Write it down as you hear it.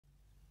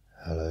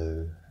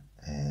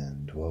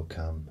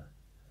welcome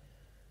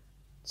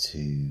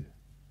to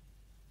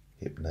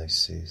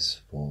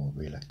Hypnosis for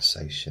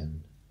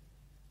Relaxation,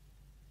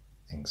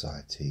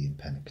 Anxiety and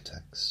Panic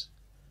Attacks.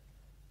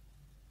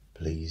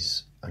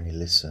 Please only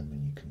listen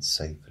when you can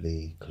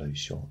safely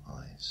close your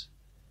eyes.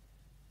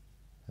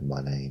 And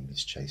my name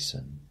is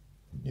Jason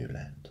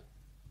Newland.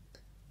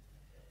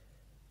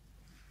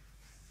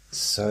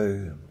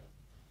 So,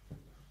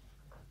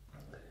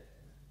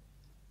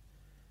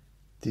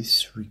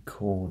 this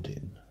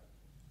recording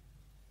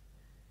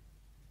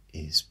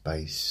is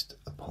based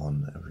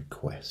upon a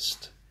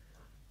request.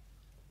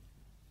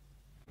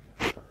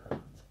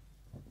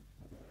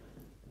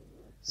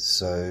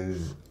 So,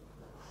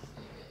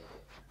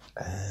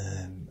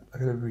 I'm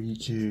going to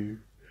read you.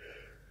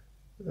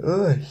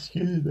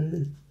 Excuse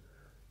me.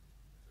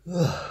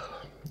 I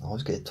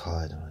always get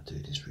tired when I do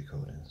these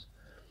recordings.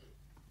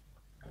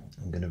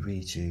 I'm going to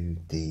read you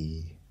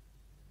the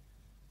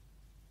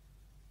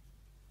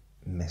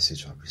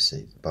message I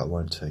received, but I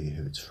won't tell you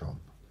who it's from.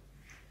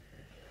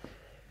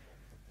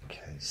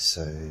 Okay,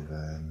 so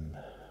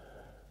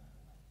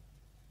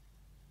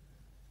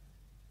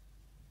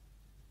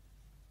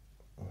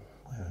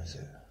where is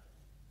it?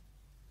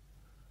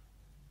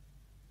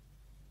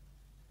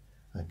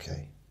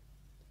 Okay.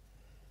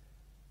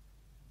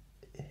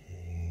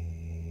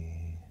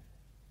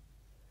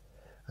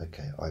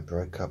 Okay, I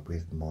broke up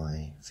with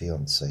my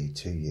fiancée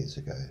 2 years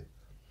ago,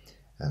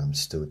 and I'm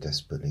still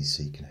desperately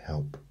seeking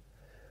help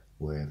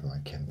wherever I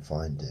can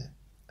find it.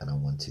 And I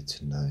wanted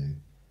to know,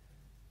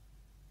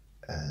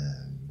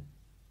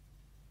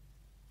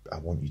 I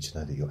want you to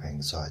know that your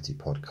anxiety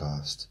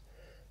podcast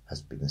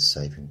has been a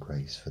saving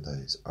grace for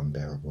those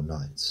unbearable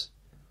nights.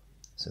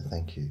 So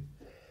thank you.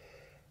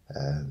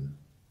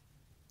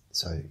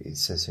 So it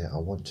says here, I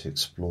want to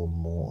explore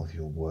more of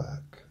your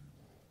work.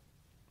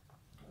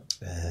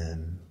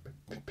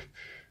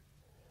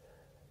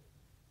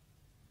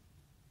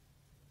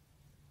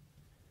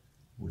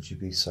 Would you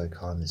be so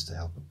kind as to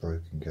help a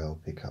broken girl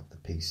pick up the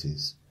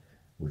pieces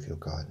with your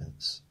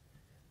guidance?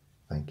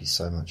 Thank you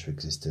so much for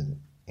existing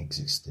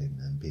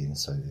and being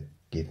so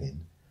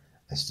giving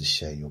as to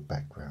share your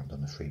background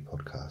on a free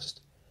podcast.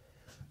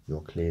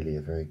 You're clearly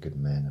a very good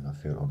man, and I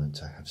feel honoured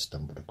to have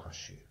stumbled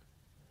across you.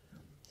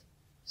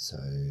 So,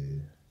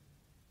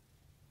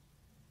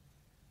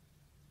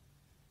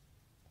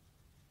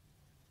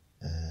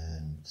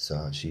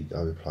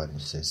 I replied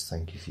and she says,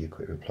 thank you for your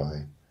quick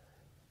reply.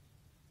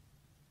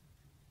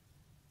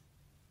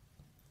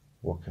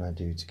 What can I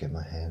do to get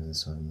my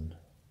hands on?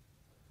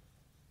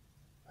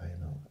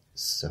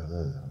 So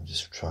I'm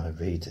just trying to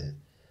read it.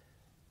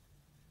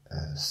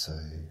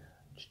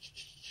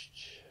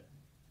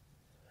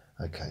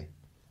 Okay,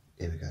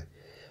 here we go.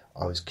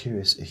 I was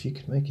curious if you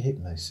could make a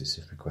hypnosis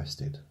if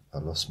requested. I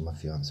lost my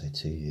fiancée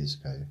 2 years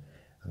ago,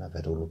 and I've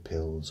had all the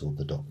pills, all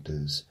the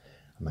doctors.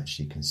 I'm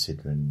actually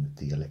considering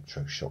the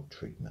electroshock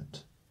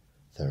treatment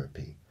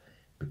therapy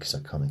because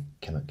I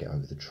cannot get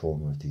over the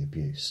trauma of the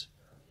abuse.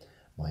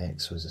 My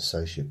ex was a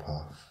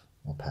sociopath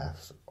or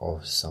path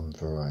of some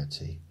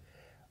variety.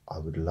 I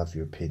would love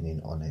your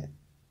opinion on it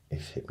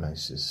if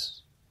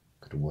hypnosis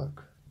could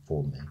work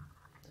for me.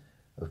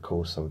 Of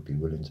course, I would be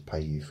willing to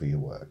pay you for your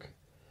work.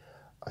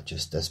 I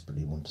just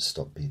desperately want to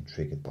stop being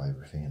triggered by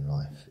everything in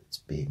life. It's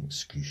being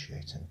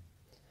excruciating.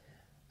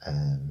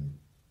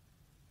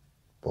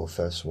 Well,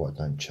 first of all, I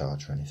don't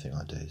charge for anything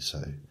I do,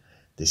 so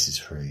this is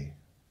free.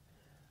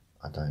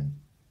 I don't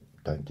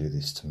do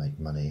this to make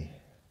money.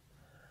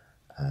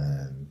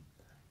 And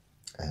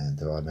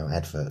there are no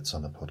adverts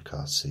on the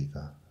podcast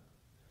either.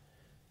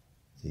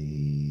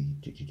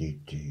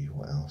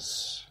 What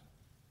else?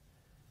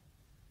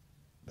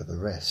 But the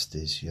rest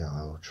is,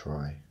 I'll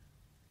try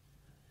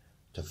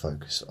to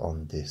focus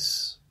on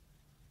this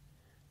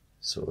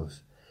sort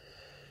of,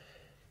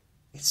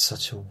 it's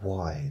such a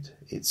wide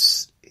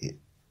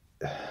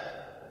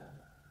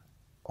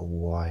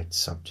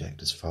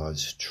subject as far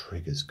as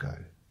triggers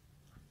go,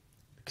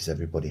 because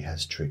everybody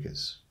has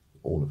triggers,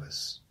 all of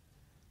us,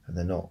 and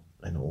they're not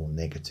all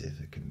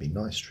negative. It can be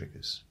nice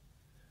triggers.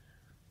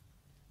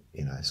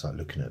 It's like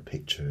looking at a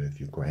picture of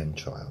your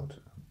grandchild.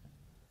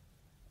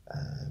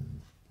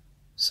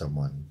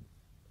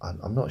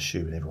 I'm not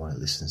assuming everyone that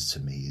listens to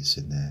me is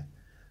in their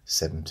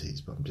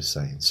 70s, but I'm just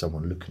saying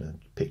someone looking at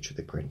a picture of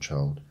their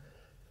grandchild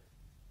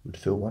would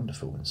feel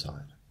wonderful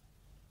inside.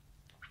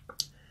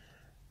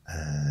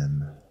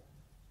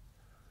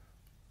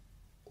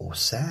 Or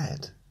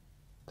sad.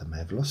 They may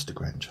have lost a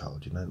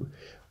grandchild,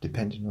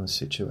 depending on the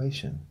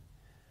situation.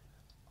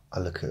 I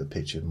look at a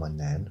picture of my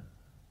nan.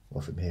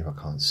 Well, from here I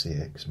can't see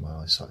it because my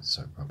eyesight's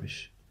so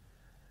rubbish.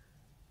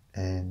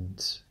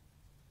 But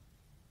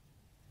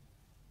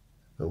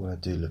when I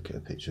do look at a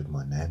picture of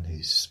my nan,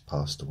 who's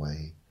passed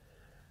away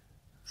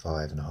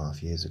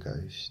 5.5 years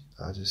ago,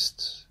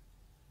 there's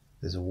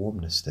a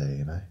warmness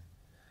there,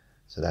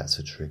 So that's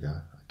a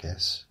trigger, I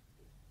guess.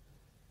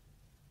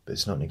 But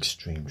it's not an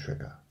extreme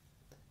trigger.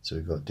 So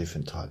we've got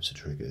different types of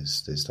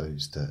triggers. There's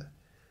those that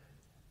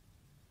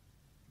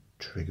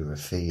trigger a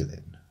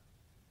feeling,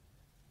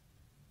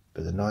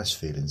 But the nice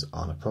feelings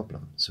aren't a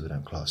problem, so we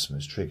don't class them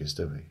as triggers,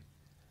 do we?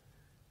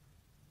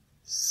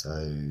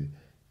 So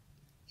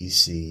you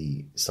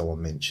see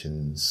someone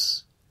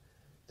mentions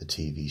the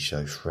TV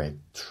show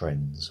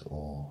Friends,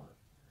 or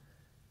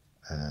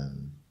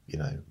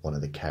one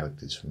of the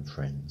characters from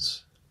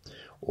Friends,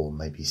 or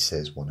maybe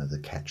says one of the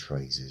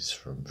catchphrases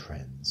from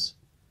Friends.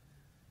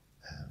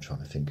 I'm trying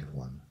to think of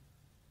one.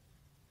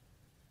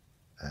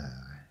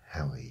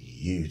 How are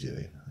you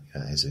doing?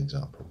 As an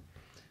example.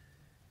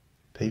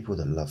 People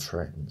that love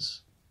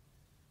Friends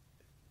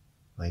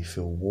may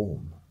feel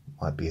warm,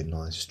 might be a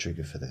nice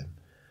trigger for them.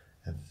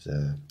 I'm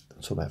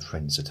talking about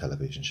Friends, a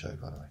television show,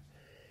 by the way.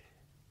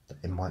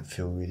 It might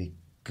feel really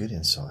good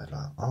inside,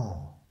 like,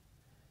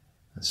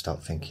 and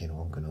start thinking,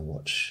 I'm going to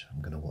watch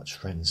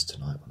Friends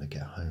tonight when I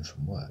get home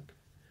from work.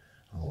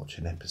 I'll watch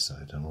an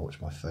episode, and I'll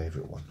watch my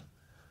favourite one,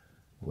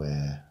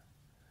 where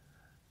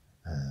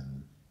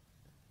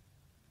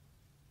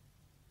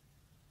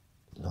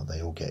not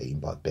they all get eaten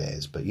by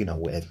bears, but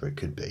whatever it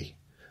could be.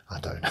 I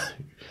don't know.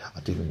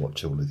 I didn't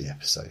watch all of the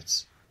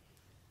episodes.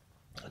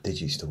 I did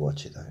used to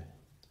watch it though.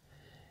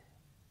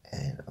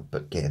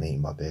 But getting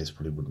eaten by bears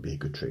probably wouldn't be a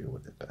good trigger,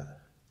 would it?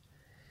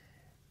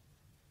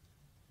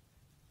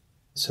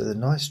 So the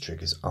nice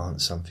triggers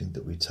aren't something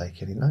that we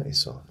take any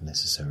notice of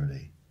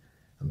necessarily,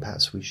 and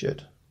perhaps we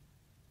should.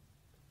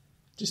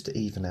 Just to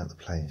even out the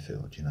playing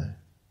field,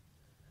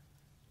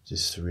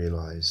 Just to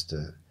realise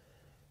that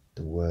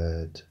the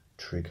word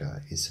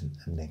trigger isn't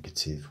a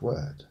negative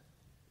word,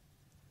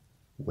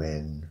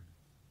 when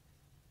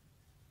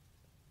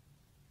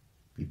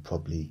we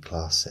probably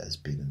class it as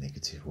being a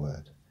negative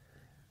word,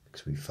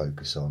 because we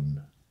focus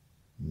on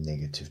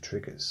negative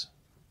triggers.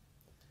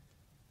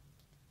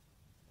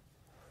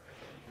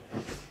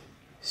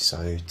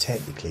 So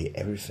technically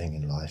everything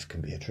in life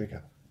can be a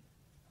trigger.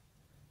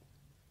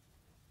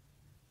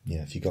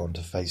 If you go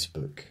onto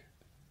Facebook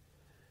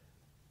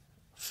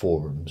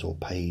forums or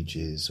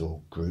pages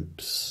or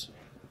groups,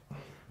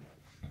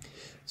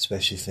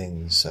 especially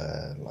things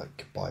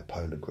like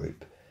bipolar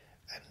group,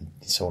 and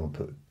someone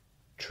will put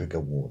trigger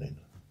warning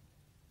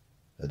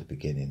at the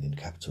beginning in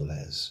capital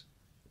letters.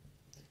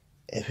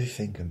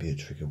 Everything can be a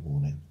trigger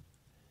warning.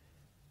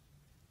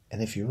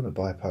 And if you're on a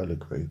bipolar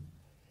group,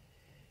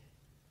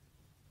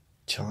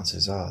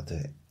 chances are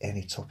that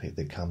any topic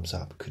that comes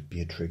up could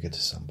be a trigger to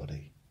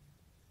somebody.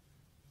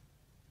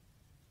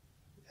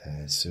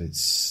 So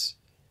it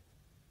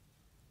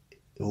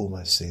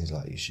almost seems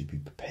like you should be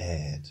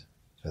prepared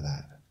for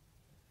that,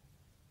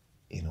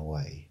 in a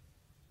way.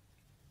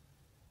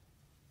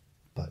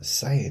 But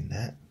saying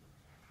that,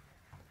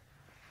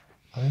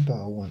 I remember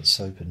I once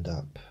opened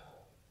up,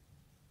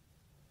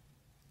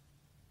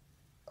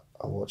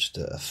 I watched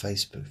a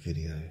Facebook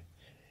video,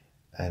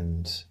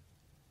 and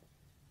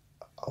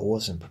I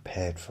wasn't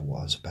prepared for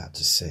what I was about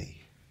to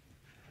see.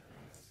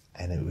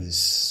 And it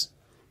was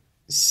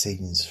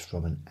scenes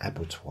from an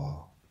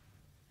abattoir.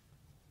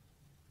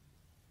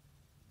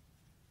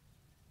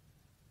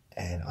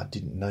 And I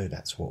didn't know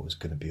that's what was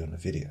going to be on the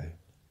video.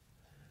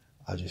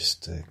 I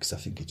just, because I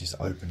think it just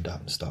opened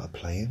up and started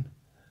playing,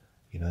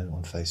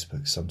 on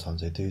Facebook. Sometimes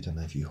they do, don't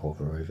they, if you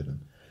hover over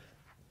them.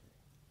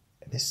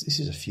 And this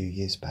is a few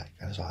years back.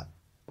 And I was like,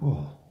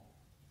 whoa.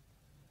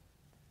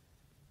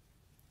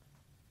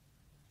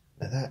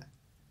 Now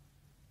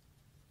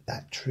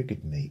that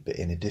triggered me, but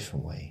in a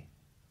different way.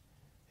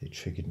 It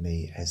triggered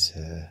me as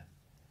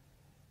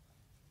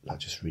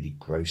just really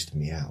grossed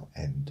me out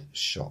and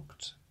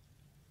shocked.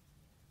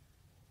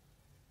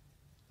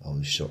 I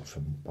was shocked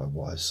by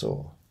what I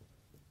saw.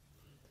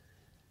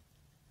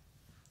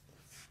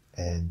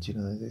 And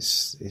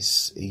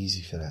it's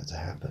easy for that to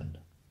happen.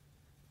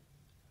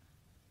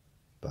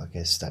 But I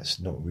guess that's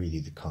not really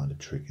the kind of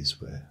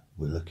triggers we're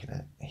looking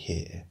at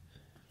here.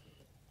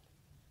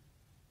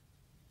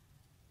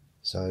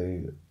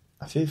 So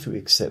I feel if we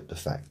accept the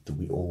fact that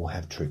we all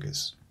have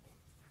triggers,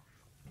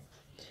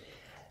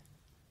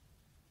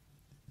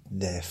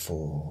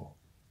 therefore,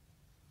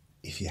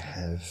 if you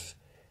have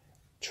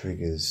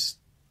triggers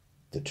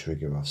that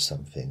trigger off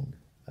something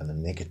and a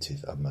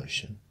negative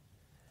emotion,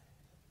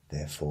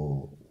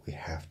 therefore we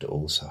have to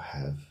also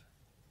have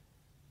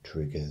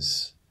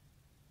triggers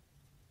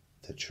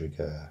that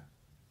trigger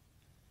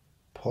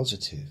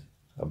positive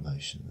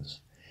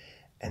emotions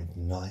and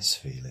nice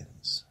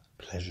feelings,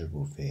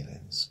 pleasurable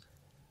feelings,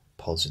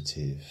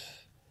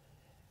 positive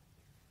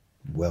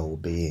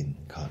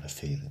well-being kind of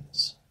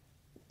feelings.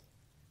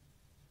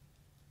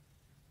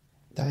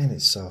 That in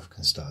itself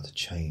can start to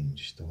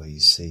change the way you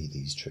see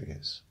these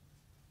triggers.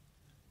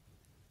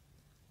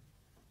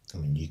 I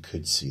mean, you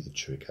could see the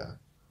trigger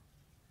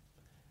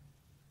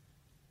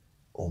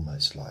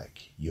almost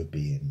like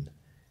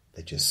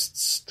they're just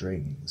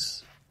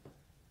strings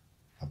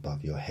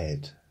above your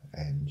head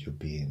and you're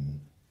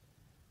being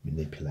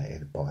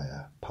manipulated by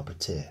a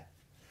puppeteer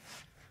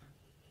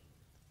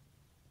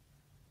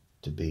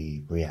to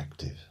be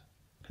reactive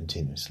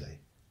continuously.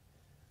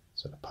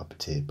 So the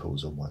puppeteer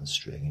pulls on one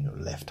string and your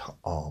left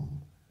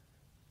arm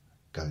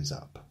goes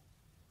up.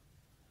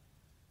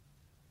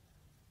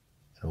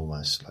 and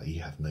almost like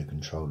you have no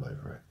control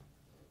over it.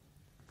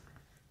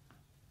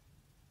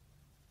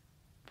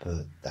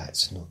 But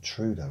that's not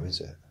true though, is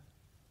it?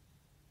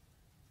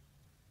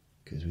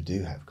 Because we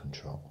do have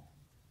control.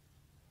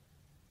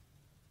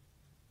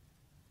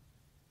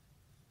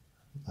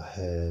 I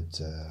heard,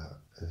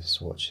 I was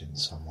watching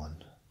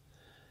someone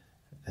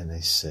and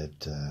they said,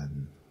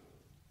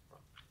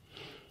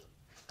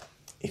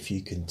 if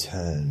you can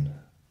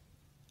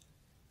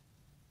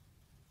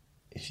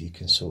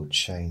sort of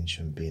change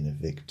from being a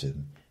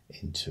victim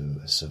into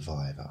a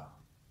survivor,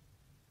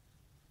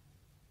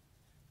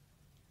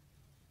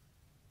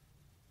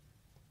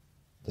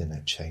 then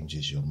that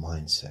changes your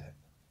mindset.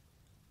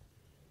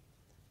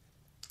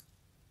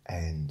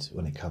 And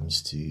when it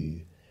comes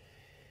to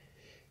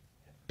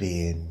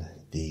being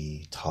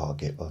the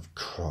target of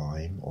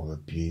crime or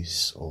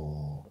abuse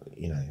or,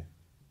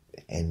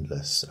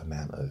 endless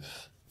amount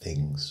of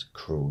things,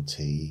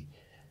 cruelty,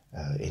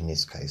 in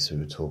this case we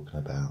were talking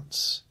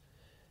about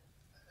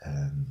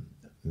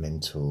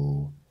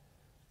mental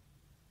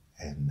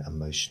and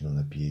emotional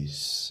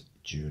abuse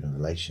during a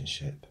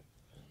relationship.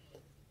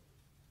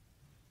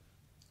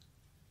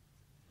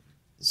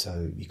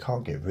 So you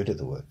can't get rid of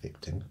the word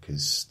victim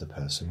because the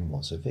person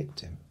was a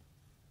victim.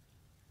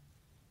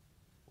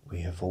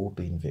 We have all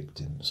been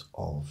victims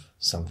of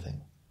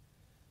something,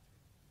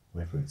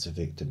 whether it's a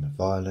victim of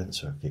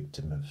violence or a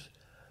victim of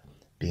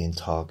being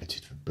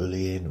targeted for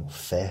bullying or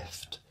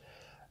theft,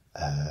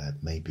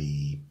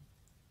 maybe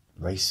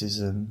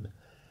racism,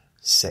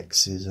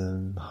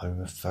 sexism,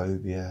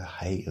 homophobia,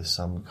 hate of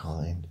some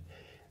kind.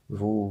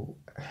 We've all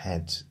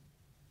had,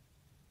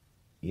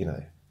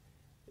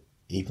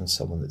 even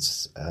someone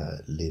that's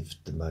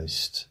lived the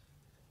most,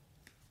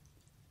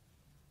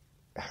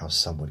 how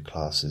some would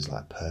class as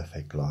like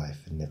perfect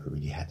life and never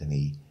really had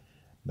any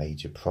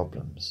major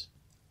problems,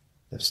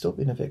 they've still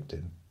been a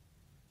victim.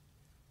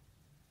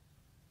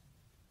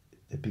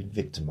 They've been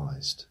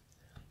victimised,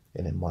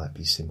 and it might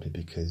be simply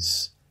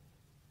because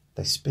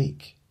they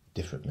speak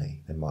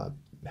differently. They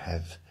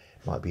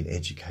might be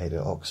educated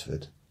at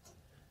Oxford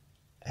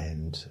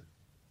and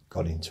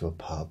got into a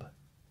pub,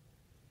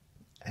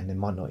 and they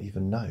might not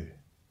even know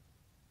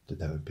that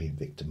they were being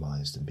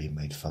victimised and being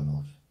made fun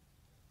of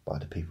by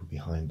the people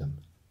behind them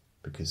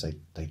because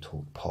they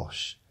talked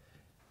posh,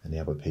 and the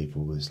other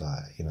people was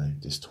like,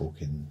 just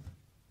talking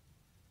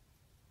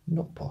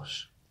not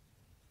posh.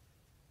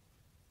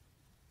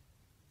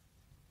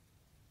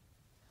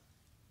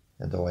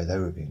 And the way they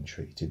were being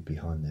treated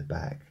behind their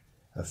back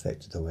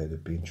affected the way they're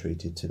being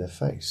treated to their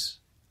face.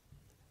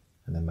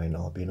 And they may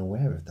not have been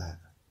aware of that.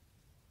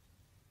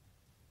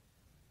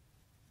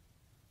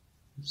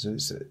 So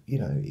it's,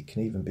 it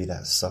can even be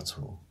that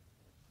subtle.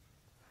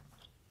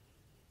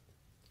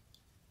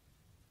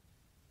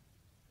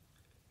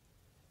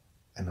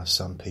 And of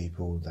some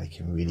people, they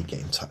can really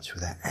get in touch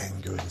with that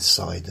anger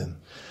inside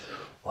them.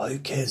 Well, who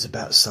cares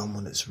about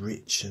someone that's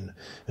rich and...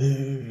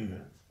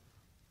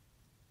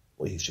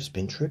 Well, you've just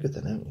been triggered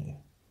then, haven't you?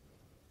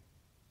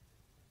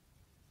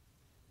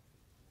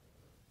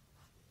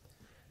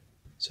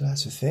 So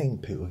that's the thing,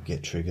 people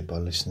get triggered by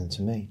listening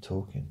to me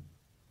talking.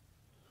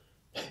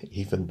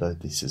 Even though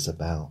this is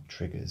about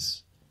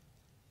triggers.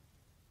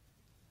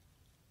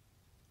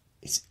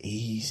 It's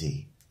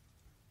easy.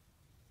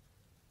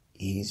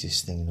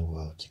 Easiest thing in the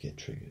world to get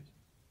triggered.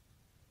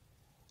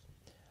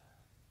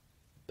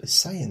 But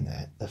saying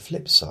that, the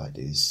flip side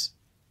is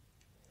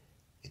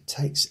it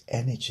takes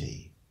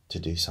energy to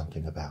do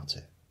something about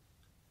it.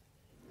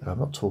 And I'm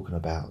not talking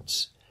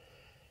about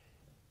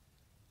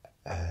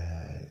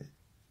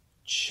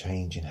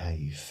changing how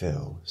you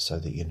feel so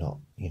that you're not,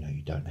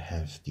 you don't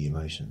have the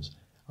emotions.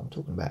 I'm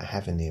talking about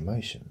having the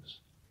emotions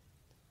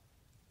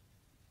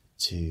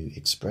to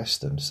express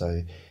them.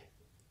 So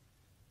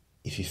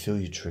if you feel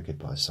you're triggered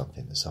by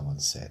something that someone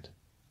said,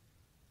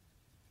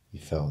 you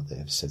felt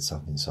they've said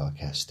something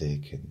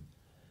sarcastic,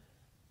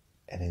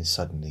 and then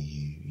suddenly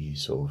you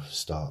sort of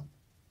start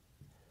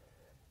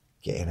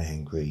getting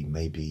angry.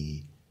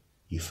 Maybe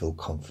you feel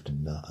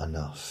confident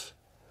enough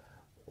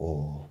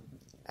or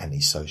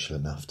antisocial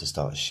enough to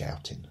start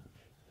shouting,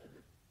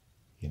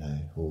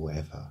 or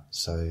whatever.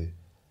 So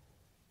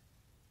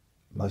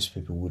most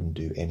people wouldn't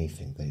do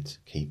anything, they'd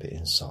keep it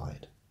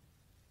inside.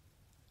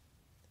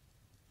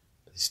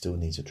 But it still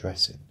needs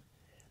addressing.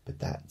 But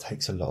that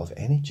takes a lot of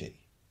energy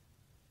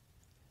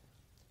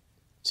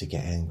to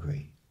get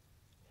angry,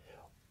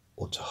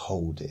 or to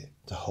hold it,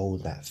 to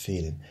hold that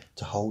feeling.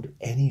 To hold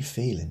any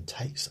feeling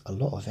takes a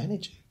lot of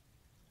energy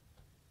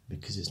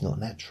because it's not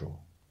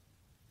natural.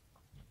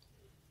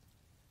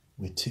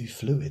 We're too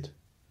fluid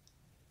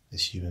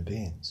as human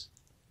beings.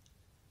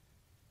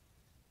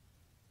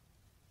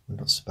 We're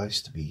not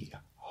supposed to be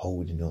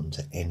holding on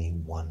to any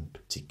one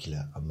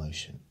particular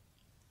emotion.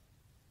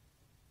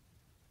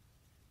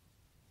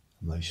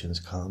 Emotions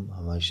come,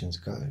 emotions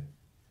go.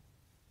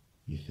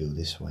 You feel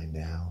this way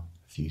now,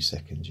 a few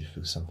seconds you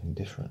feel something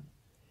different.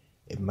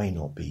 It may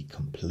not be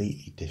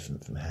completely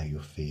different from how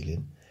you're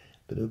feeling,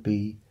 but it'll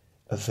be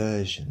a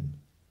version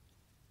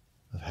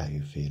of how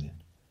you're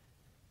feeling.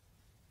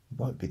 It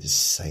won't be the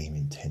same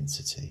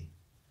intensity.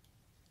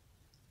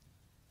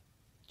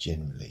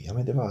 Generally, I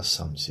mean, there are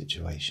some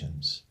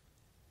situations,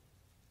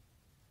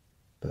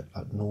 but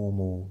like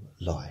normal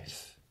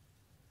life,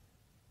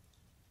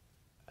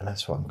 and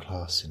that's what I'm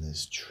classing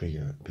as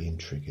being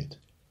triggered.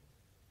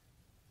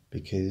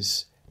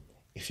 Because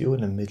if you're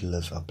in the middle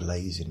of a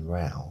blazing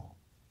row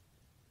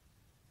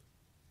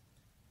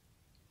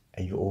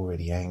and you're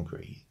already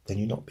angry, then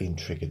you're not being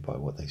triggered by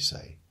what they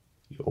say.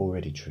 You're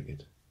already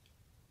triggered.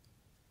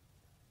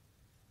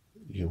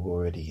 You're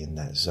already in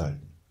that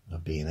zone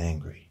of being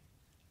angry.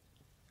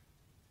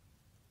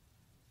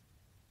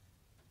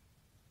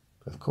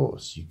 Of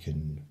course, you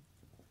can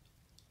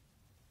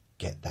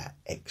get that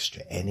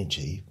extra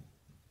energy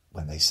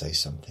when they say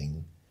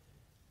something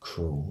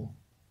cruel,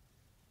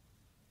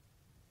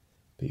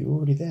 but you're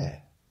already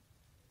there.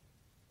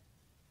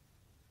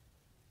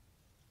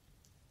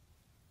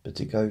 But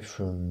to go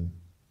from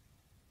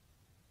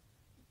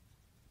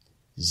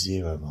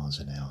 0 miles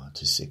an hour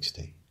to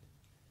 60,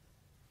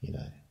 you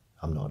know,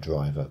 I'm not a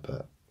driver,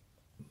 but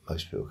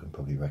most people can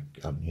probably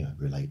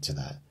relate to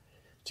that.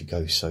 To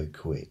go so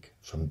quick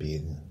from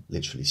being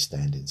literally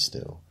standing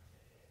still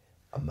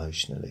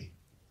emotionally,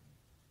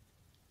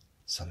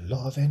 it's a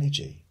lot of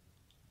energy.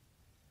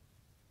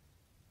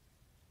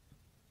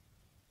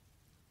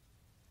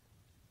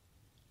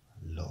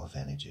 A lot of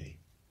energy.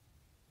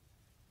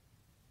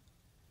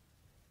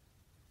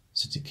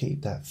 So to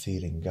keep that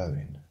feeling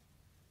going,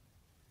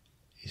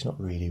 it's not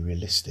really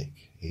realistic.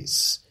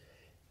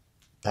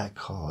 That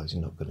car is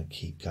not going to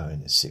keep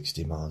going at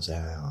 60 miles an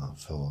hour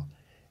for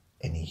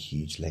any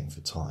huge length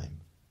of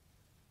time,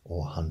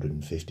 or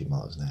 150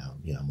 miles an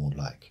hour, more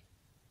like.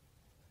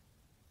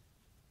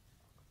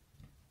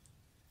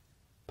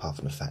 Apart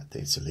from the fact that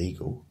it's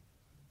illegal,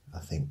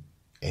 I think,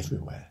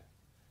 everywhere,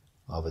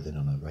 other than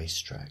on a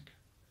racetrack.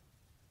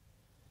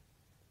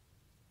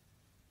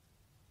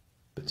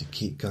 But to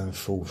keep going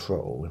full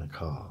throttle in a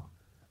car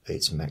at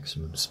its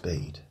maximum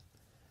speed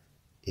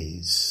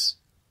is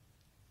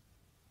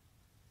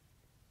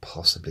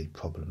possibly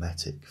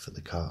problematic for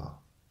the car.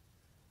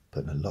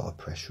 Putting a lot of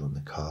pressure on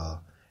the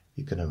car,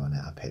 you're going to run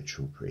out of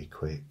petrol pretty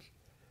quick,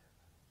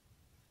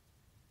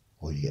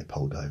 or you get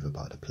pulled over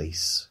by the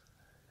police,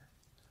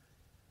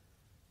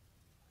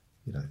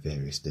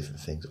 various different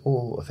things,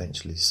 or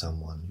eventually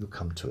you'll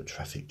come to a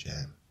traffic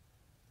jam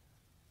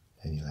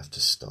and you'll have to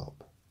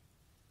stop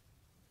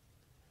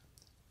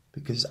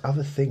because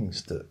other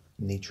things that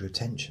need your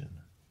attention.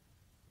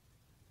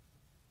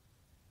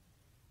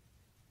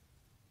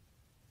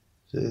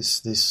 So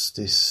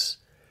this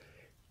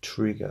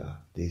trigger,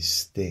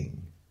 this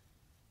thing,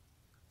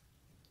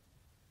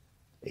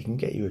 it can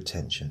get your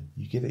attention.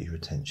 You give it your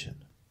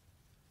attention.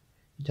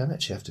 You don't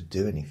actually have to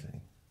do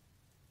anything.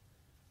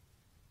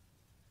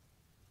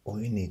 All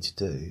you need to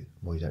do,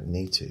 well, you don't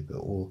need to,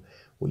 but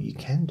what you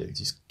can do is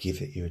just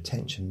give it your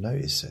attention,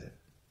 notice it.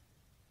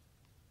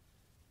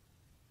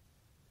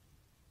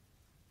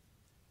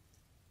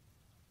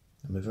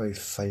 And a very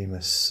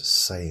famous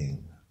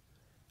saying,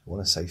 I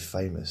want to say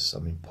famous, I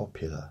mean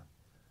popular,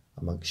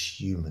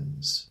 amongst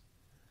humans,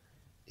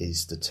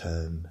 is the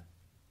term,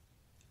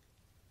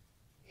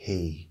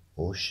 he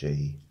or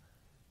she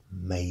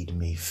made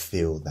me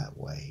feel that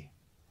way.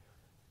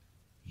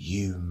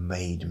 You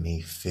made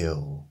me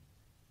feel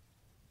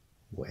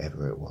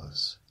whatever it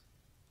was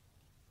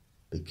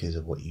because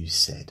of what you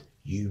said.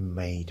 You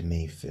made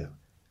me feel.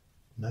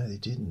 No, they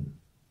didn't.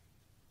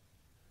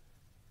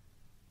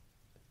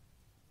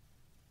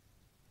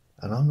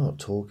 And I'm not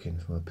talking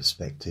from a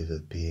perspective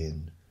of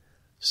being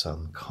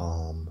some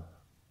calm,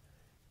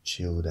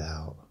 chilled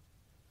out,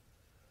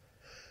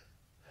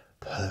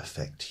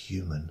 perfect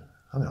human.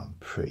 I mean, I'm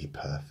pretty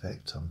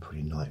perfect. I'm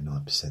pretty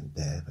 99%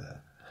 there,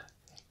 but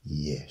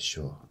yeah,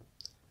 sure.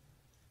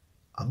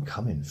 I'm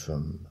coming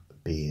from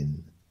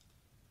being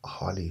a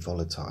highly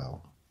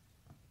volatile,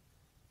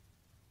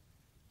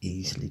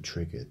 easily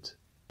triggered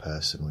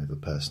person with a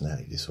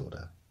personality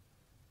disorder,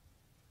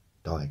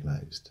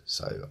 diagnosed.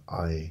 So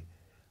I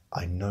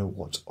know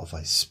what of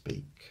I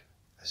speak,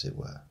 as it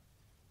were.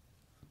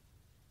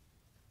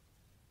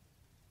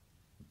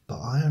 But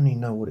I only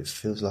know what it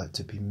feels like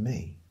to be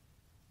me.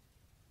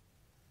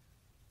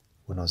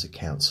 When I was a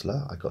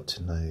counsellor, I got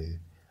to know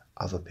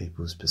other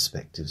people's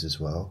perspectives as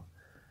well.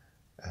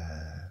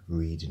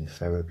 Reading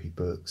therapy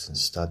books and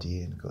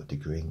studying, got a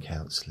degree in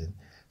counselling.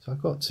 So I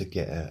got to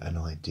get an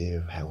idea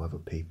of how other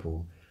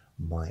people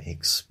might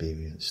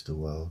experience the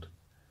world.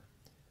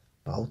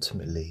 But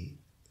ultimately,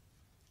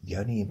 the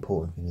only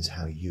important thing is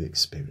how you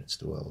experience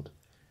the world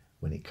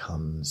when it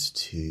comes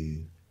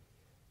to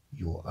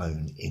your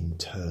own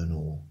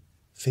internal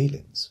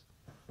feelings.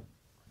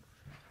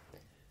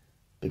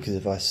 Because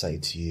if I say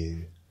to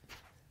you,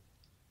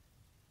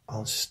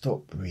 I'll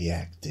stop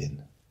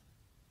reacting,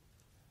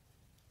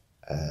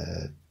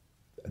 and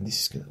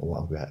this is what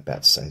I'm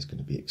about to say is going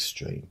to be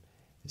extreme.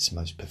 It's the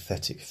most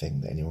pathetic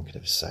thing that anyone could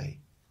ever say,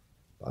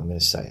 but I'm going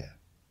to say it.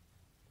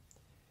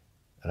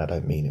 And I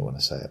don't mean it when I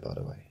say it, by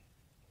the way.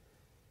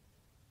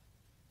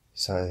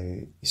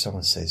 So if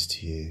someone says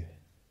to you,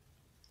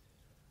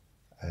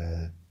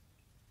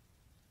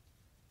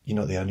 you're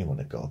not the only one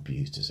that got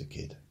abused as a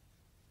kid.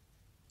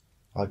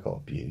 I got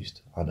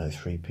abused. I know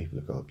 3 people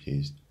that got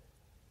abused.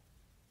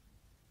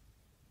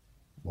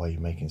 Why are you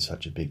making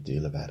such a big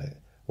deal about it?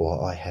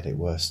 Or I had it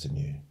worse than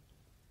you.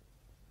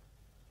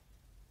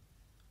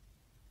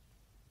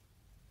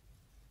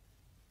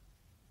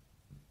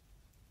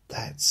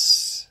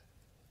 That's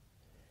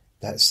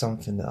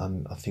something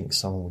that I think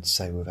someone would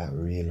say without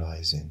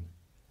realising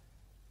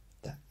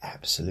the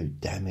absolute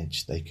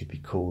damage they could be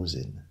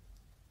causing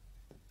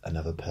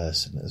another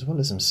person as well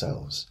as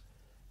themselves,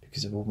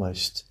 because they've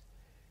almost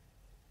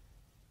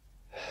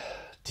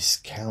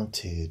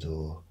discounted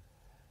or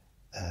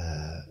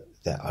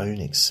their own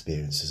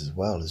experiences as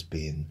well as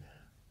being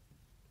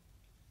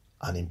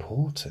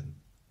unimportant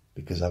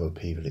because other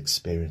people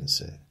experience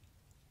it.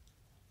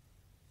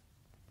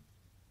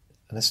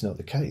 And that's not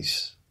the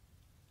case.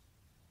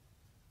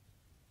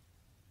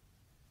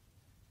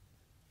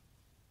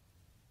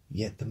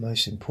 Yet the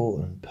most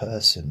important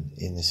person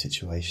in the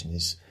situation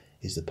is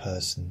the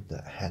person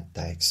that had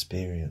that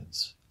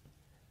experience.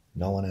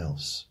 No one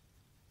else.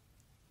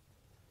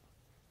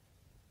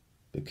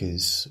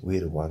 Because we're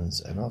the ones,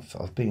 and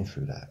I've been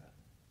through that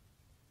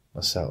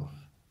myself,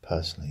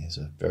 personally, as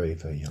a very,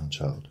 very young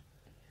child.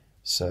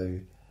 So,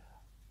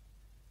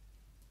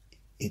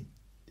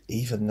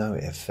 even though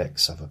it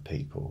affects other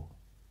people,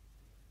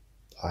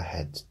 I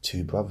had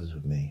 2 brothers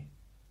with me,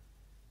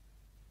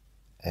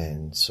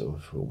 and sort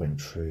of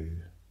went through,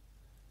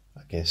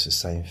 I guess, the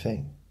same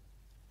thing.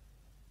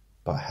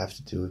 But I have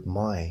to do with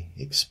my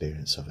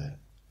experience of it.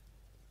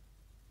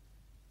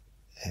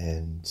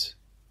 And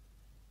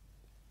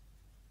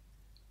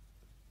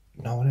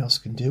no one else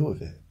can deal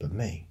with it but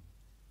me.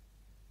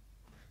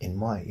 In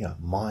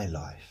my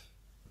life.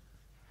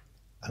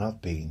 And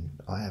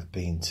I have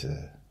been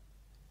to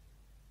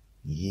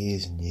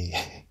years and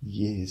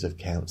years of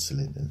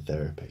counselling and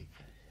therapy.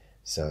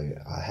 So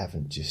I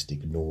haven't just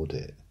ignored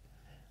it.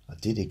 I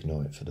did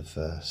ignore it for the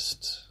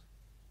first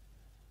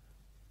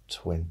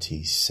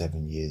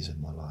 27 years of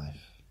my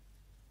life.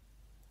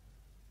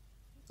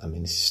 I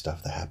mean, this is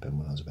stuff that happened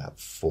when I was about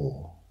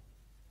 4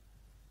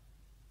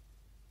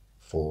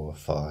 or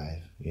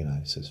 5,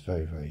 so it's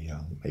very, very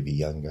young, maybe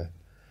younger.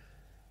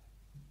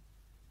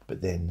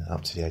 But then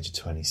up to the age of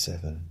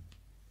 27,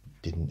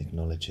 didn't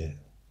acknowledge it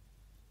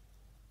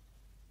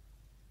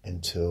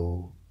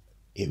until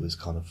it was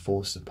kind of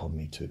forced upon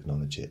me to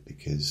acknowledge it,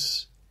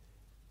 because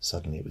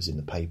suddenly it was in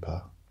the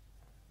paper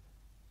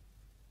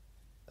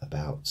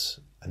about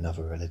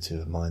another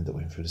relative of mine that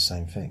went through the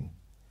same thing,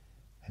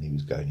 and he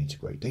was going into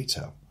great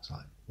detail. I was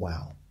like,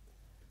 wow,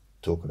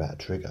 talk about a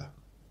trigger.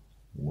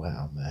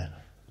 Wow, man,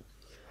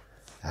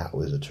 that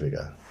was a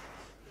trigger.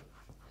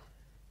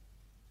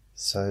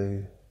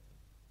 So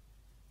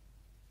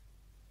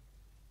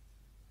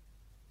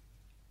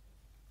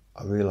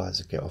I realise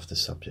I get off the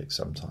subject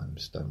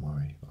sometimes, don't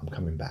worry, I'm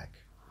coming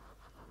back.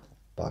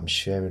 But I'm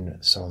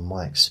sharing some of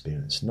my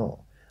experience, I don't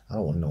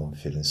want no one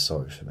feeling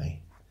sorry for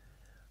me.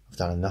 I've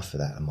done enough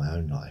of that in my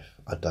own life.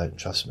 I don't,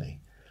 trust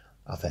me.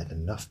 I've had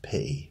enough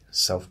pity,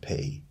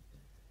 self-pity,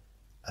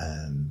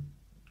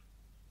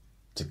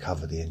 to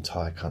cover the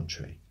entire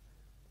country,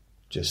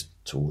 just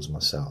towards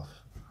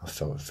myself. I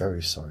felt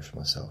very sorry for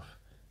myself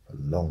for a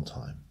long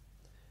time.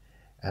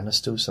 And I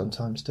still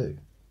sometimes do.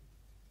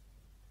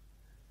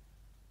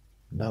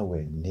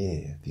 Nowhere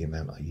near the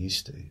amount I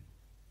used to.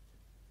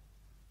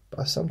 But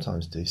I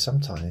sometimes do.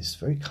 Sometimes it's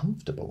very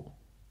comfortable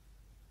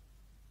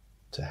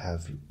to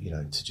have,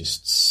 to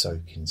just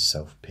soak in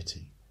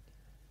self-pity.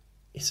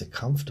 It's a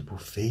comfortable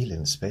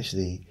feeling,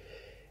 especially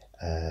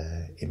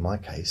in my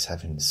case,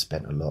 having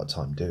spent a lot of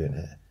time doing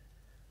it.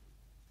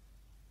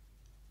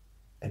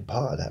 And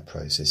part of that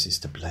process is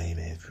to blame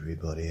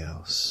everybody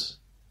else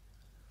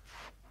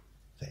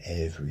for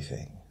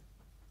everything.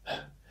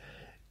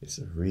 It's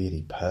a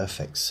really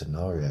perfect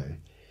scenario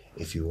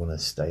if you want to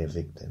stay a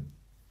victim.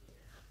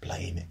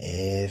 Blame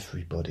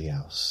everybody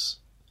else.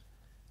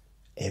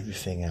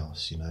 Everything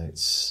else,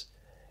 it's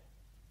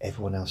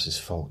everyone else's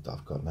fault that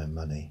I've got no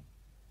money.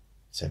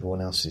 It's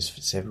someone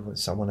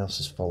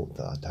else's fault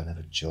that I don't have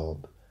a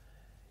job.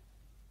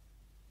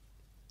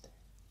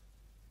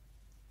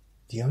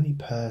 The only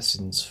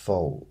person's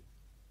fault,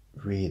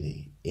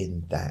 really,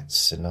 in that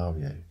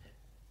scenario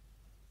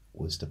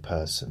was the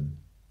person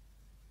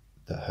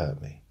that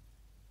hurt me.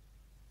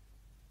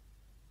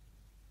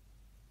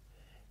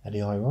 And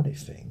the ironic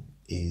thing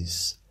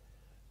is,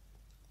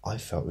 I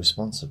felt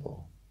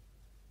responsible.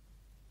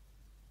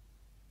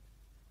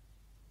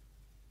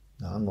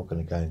 Now, I'm not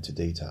going to go into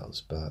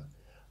details, but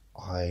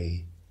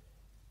I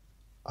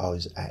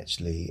was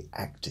actually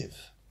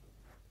active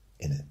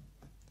in it.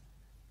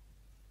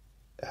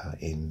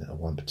 In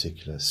one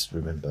particular,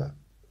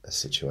 a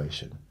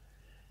situation.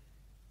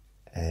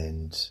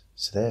 And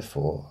so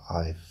therefore,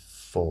 I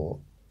thought,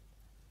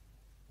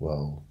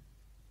 well,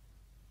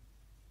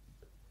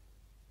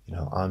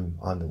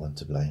 I'm the one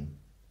to blame.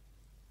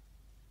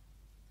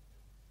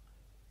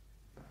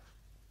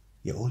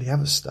 Yeah, all the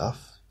other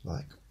stuff,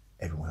 like,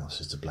 everyone else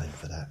is to blame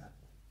for that.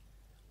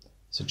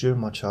 So during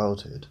my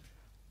childhood,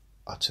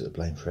 I took the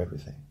blame for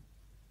everything.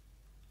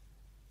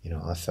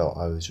 I felt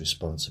I was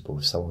responsible.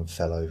 If someone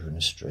fell over in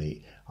the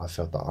street, I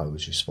felt that I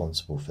was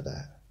responsible for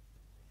that.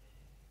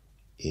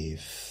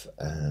 If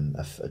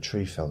a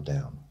tree fell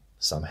down,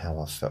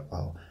 somehow I felt,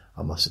 well,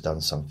 I must have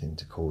done something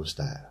to cause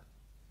that.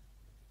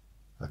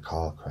 A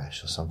car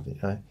crash or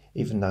something,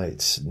 even though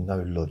it's no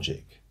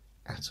logic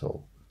at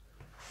all.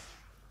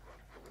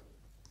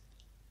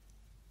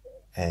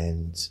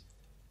 And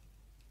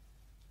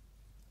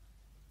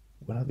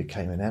when I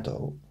became an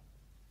adult,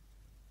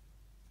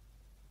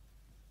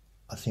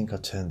 I think I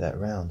turned that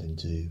around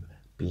into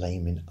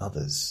blaming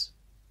others.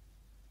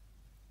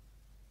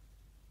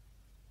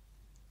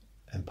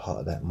 And part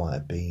of that might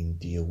have been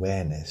the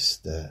awareness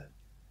that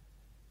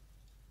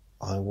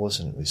I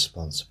wasn't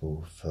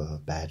responsible for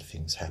bad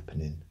things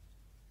happening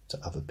to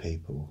other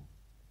people.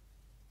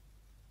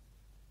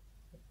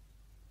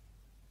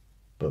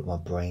 But my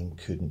brain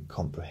couldn't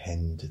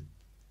comprehend,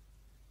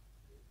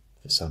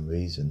 for some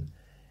reason,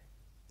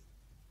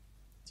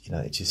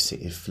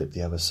 it flipped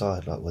the other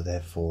side, like, well,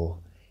 therefore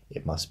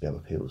it must be other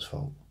people's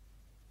fault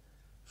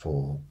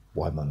for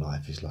why my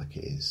life is like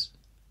it is.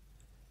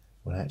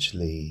 When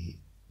actually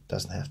it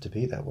doesn't have to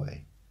be that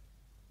way.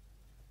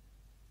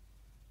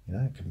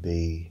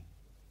 It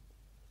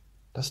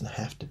doesn't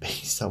have to be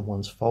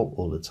someone's fault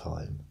all the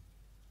time.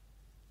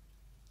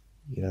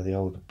 The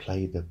old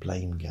play the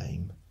blame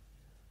game.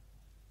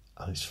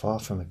 And it's far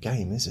from a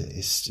game, is it?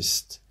 It's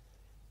just,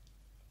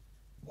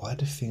 why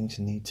do things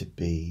need to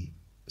be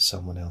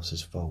someone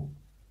else's fault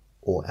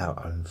or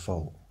our own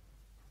fault?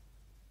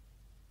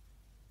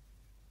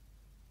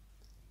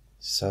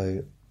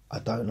 So I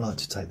don't like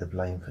to take the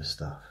blame for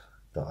stuff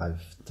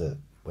that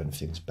when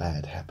things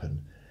bad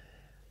happen.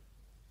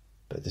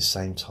 But at the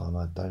same time,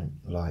 I don't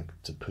like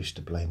to push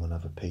the blame on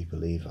other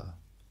people either.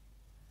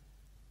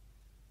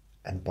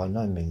 And by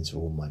no means are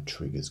all my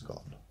triggers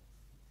gone.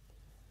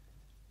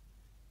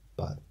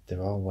 But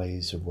there are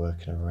ways of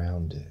working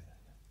around it.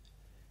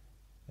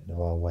 And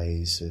there are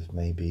ways of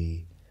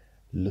maybe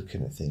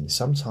looking at things.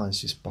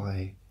 Sometimes just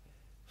by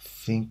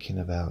thinking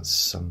about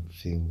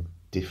something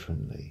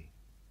differently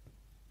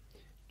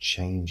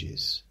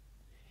changes.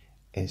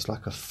 And it's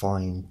like a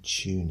fine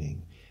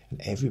tuning.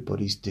 And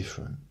everybody's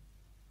different.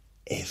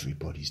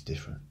 Everybody's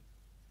different.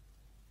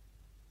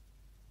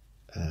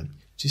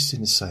 Just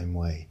in the same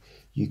way,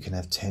 you can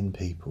have 10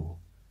 people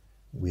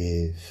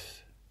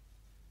with,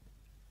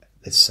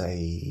 let's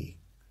say,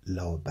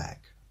 lower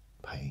back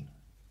pain.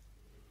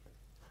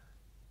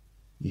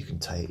 You can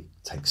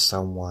take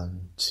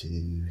someone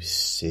to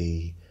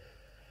see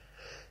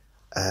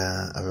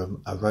an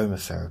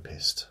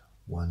aromatherapist,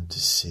 one to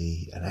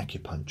see an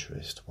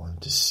acupuncturist, one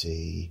to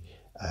see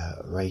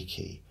a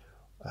Reiki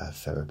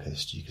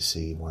therapist. You can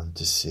see one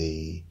to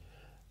see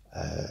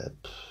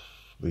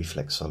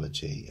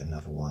reflexology,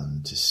 another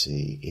one to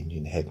see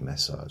Indian head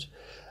massage,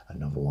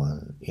 another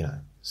one,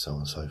 so on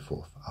and so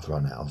forth. I've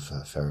run out of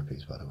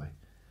therapies, by the way.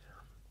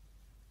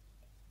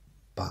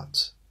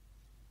 But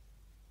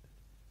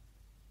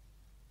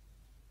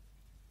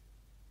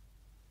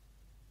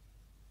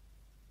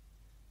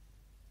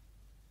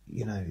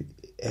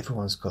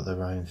everyone's got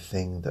their own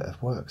thing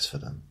that works for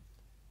them.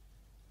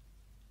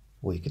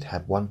 Or you could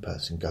have one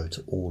person go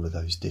to all of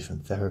those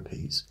different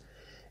therapies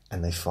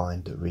and they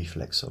find that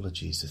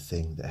reflexology is the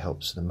thing that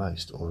helps the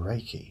most, or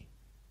Reiki.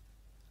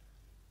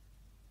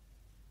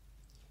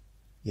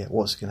 Yeah,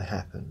 what's going to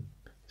happen?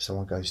 If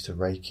someone goes to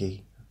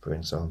Reiki, for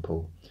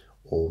example,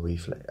 or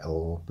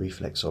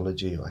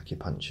reflexology, or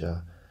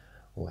acupuncture,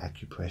 or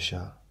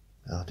acupressure,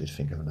 I did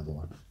think of another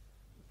one.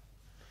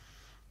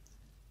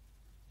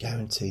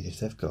 Guaranteed,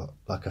 if they've got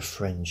like a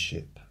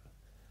friendship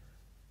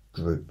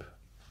group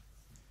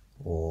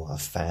or a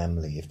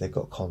family, if they've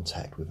got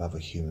contact with other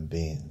human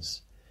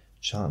beings,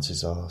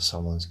 chances are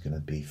someone's going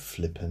to be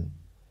flippant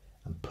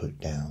and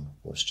put down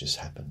what's just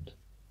happened.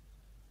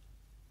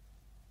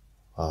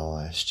 Oh,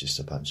 it's just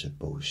a bunch of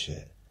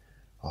bullshit.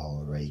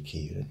 Oh,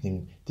 Reiki,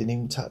 didn't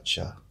even touch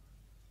her.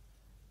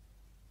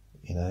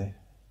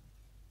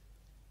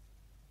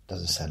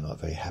 Doesn't sound like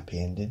a very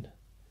happy ending.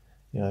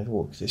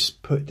 This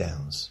put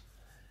downs.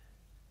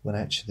 When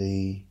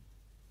actually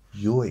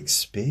your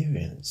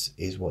experience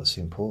is what's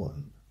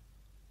important.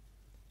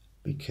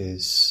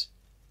 Because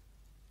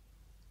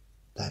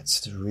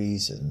that's the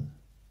reason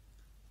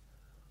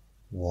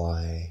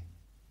why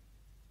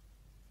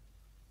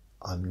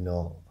I'm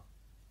not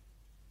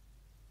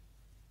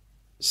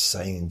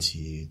saying to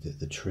you that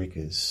the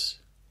triggers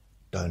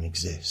don't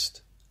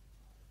exist.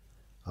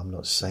 I'm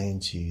not saying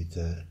to you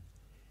that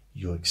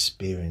your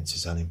experience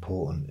is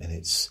unimportant and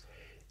it's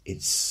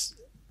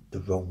the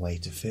wrong way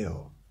to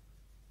feel.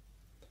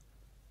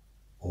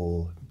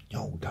 Or,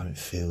 no, don't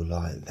feel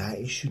like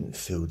that. You shouldn't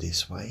feel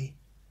this way.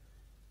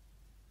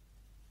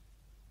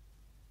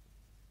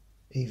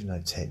 Even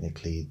though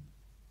technically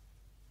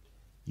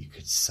you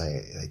could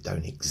say they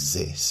don't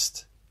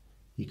exist,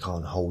 you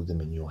can't hold them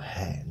in your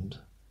hand.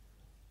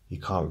 You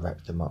can't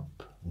wrap them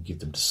up and give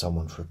them to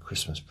someone for a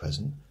Christmas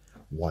present.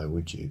 Why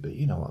would you? But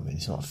you know what I mean.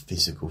 It's not a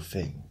physical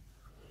thing.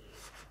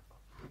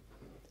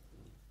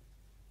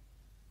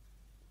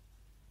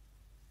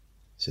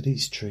 So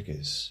these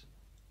triggers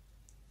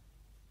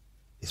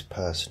is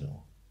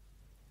personal,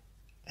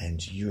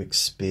 and your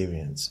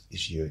experience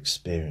is your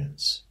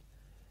experience.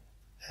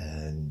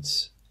 And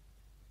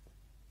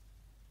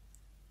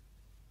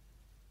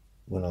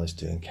when I was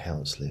doing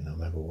counselling, I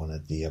remember one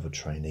of the other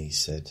trainees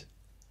said,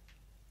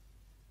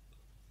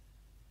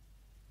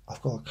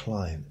 I've got a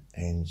client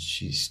and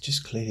she's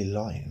just clearly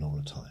lying all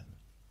the time.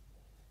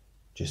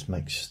 Just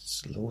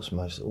makes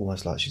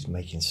almost like she's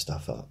making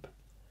stuff up.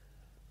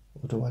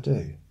 What do I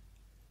do?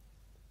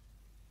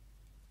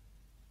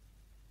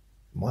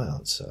 My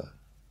answer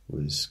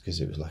was,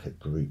 because it was like a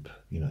group,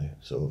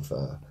 sort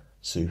of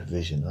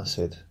supervision, I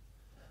said,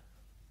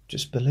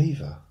 just believe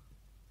her.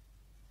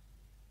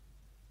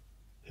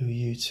 Who are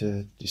you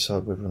to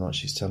decide whether or not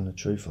she's telling the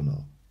truth or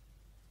not?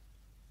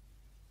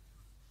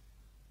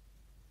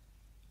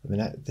 I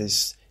mean,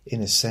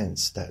 in a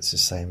sense, that's the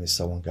same as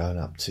someone going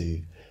up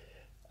to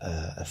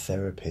a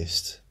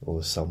therapist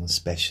or someone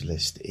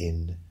specialist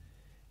in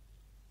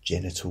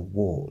genital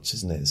warts,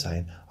 isn't it? And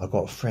saying, I've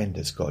got a friend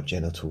that's got a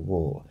genital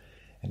wart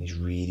and he's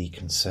really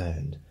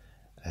concerned.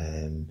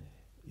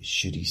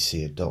 Should he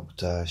see a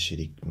doctor? Should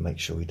he make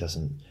sure he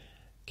doesn't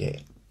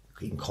get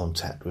in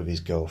contact with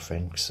his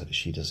girlfriend so that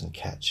she doesn't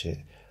catch it?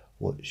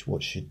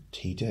 What should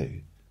he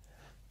do?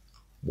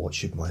 What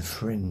should my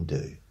friend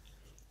do?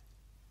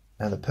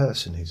 Now, the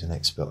person who's an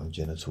expert on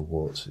genital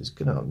warts is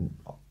going to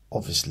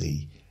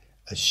obviously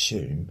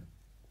assume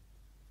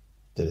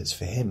that it's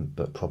for him,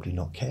 but probably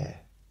not care.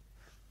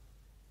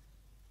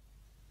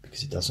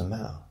 Because it doesn't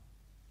matter.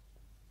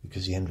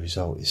 Because the end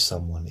result is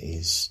someone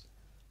is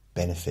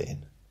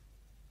benefiting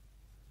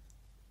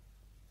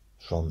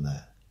from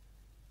that.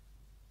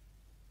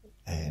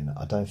 And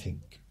I don't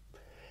think,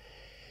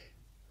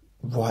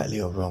 rightly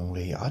or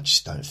wrongly, I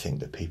just don't think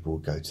that people will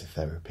go to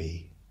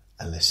therapy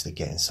unless they're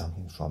getting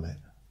something from it.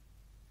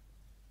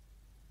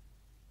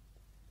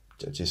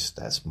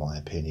 That's my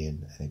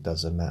opinion, and it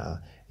doesn't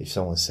matter. If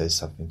someone says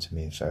something to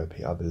me in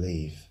therapy, I would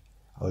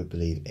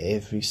believe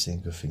every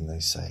single thing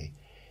they say,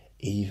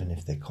 even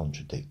if they're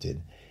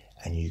contradicted,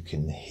 and you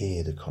can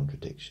hear the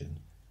contradiction,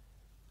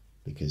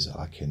 because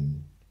I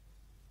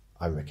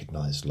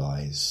recognise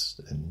lies,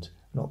 and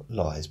not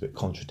lies, but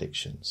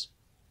contradictions.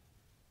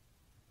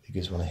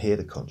 Because when I hear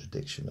the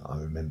contradiction, I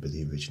remember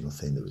the original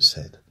thing that was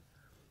said.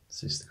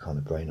 This is the kind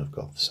of brain I've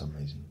got for some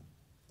reason.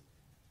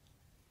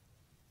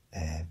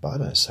 But I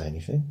don't say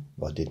anything.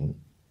 I didn't.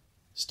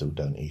 Still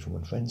don't, even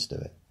when friends do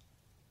it.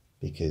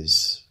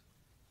 Because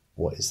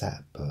what is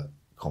that but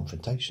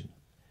confrontation?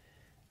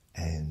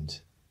 And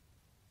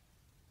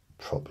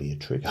probably a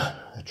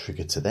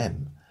trigger to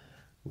them,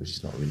 which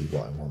is not really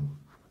what I want.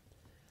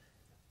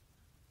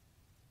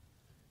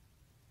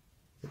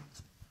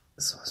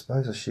 So I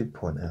suppose I should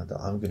point out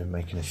that I'm going to be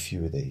making a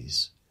few of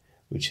these,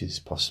 which is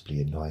possibly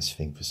a nice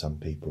thing for some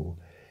people.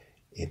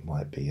 It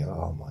might be,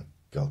 oh my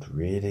God,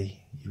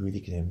 really? You're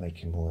really going to be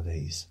making more of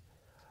these?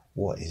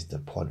 What is the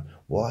point?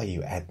 Why are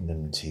you adding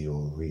them to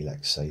your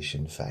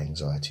relaxation for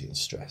anxiety and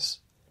stress?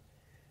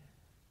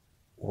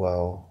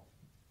 Well,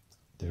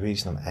 the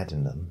reason I'm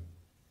adding them,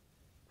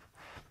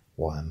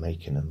 why I'm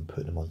making them,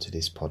 putting them onto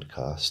this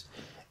podcast,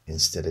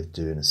 instead of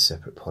doing a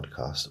separate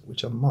podcast,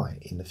 which I might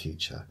in the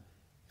future,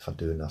 if I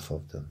do enough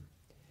of them.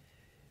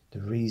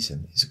 The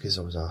reason is because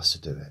I was asked to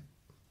do it.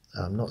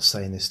 And I'm not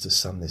saying this to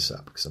sum this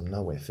up, because I'm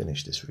nowhere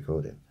finished this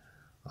recording.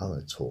 I'm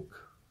going to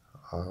talk.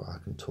 I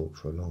can talk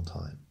for a long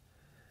time.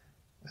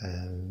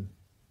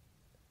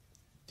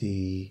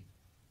 The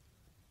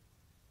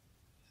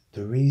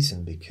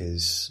reason,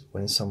 because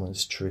when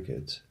someone's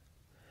triggered,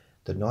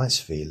 the nice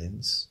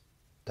feelings,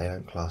 they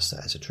don't class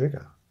that as a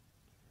trigger.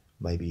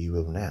 Maybe you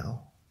will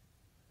now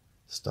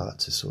start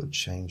to sort of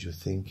change your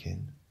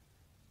thinking.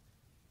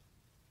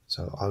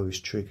 So I was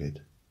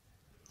triggered.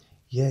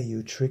 Yeah, you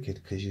were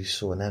triggered because you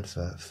saw an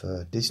advert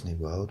for Disney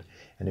World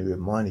and it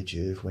reminded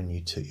you of when you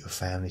took your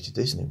family to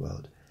Disney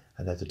World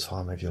and had the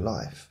time of your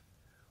life,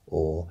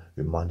 or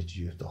reminded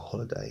you of the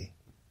holiday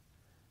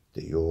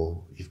that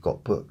you've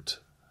got booked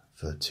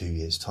for 2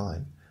 years'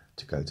 time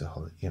to go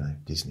to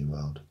Disney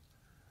World,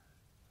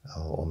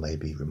 or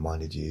maybe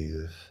reminded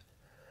you of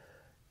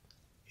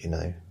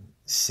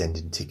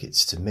sending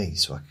tickets to me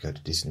so I could go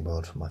to Disney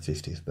World for my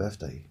 50th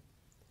birthday.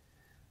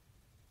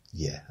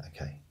 Yeah,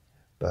 okay,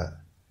 but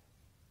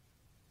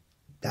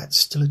that's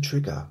still a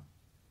trigger.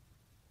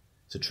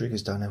 So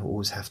triggers don't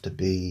always have to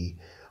be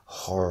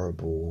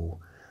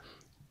horrible,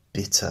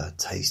 bitter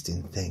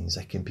tasting things.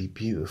 They can be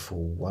beautiful,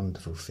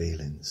 wonderful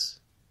feelings.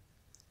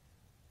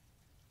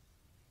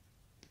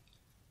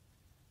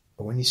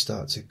 But when you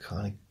start to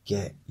kind of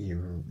get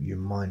your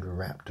mind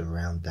wrapped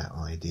around that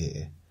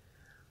idea,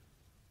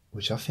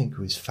 which I think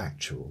was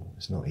factual,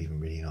 it's not even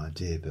really an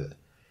idea, but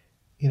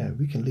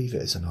we can leave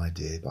it as an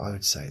idea, but I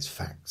would say it's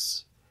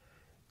facts.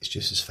 It's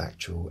just as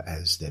factual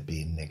as there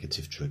being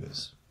negative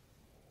triggers.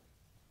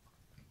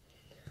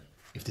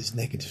 If there's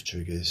negative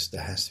triggers,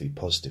 there has to be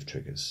positive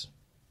triggers.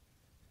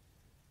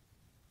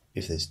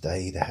 If there's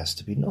day, there has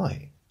to be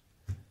night.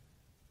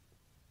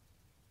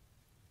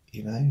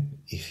 You know,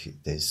 if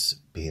there's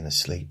being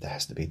asleep, there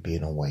has to be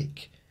being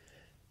awake.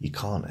 You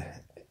can't,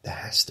 there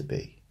has to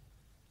be.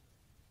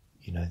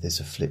 You know, there's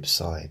a flip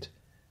side.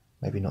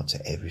 Maybe not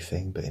to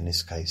everything, but in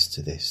this case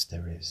to this,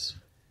 there's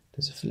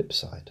a flip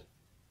side.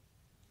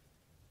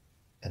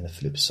 And the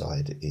flip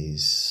side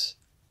is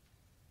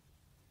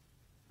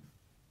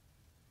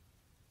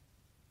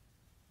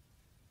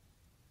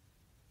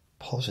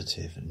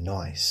positive,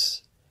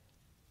 nice,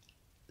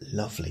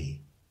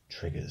 lovely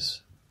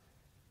triggers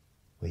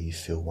where you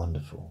feel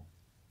wonderful.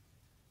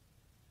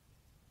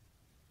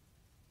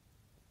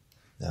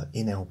 Now,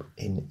 in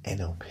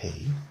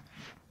NLP,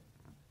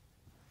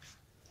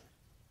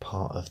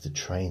 part of the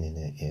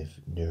training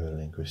of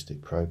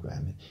neuro-linguistic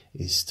programming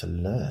is to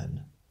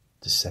learn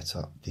to set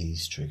up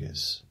these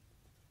triggers.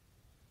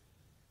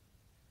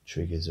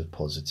 Triggers of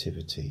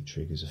positivity,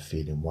 triggers of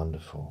feeling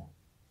wonderful,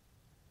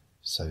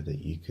 so that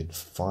you could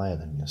fire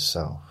them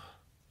yourself.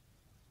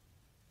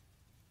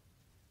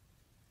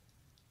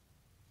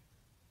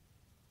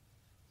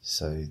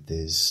 So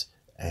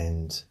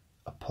and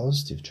a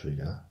positive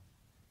trigger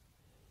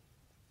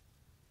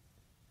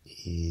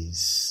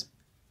is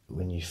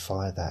when you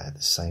fire that at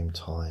the same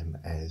time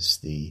as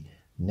the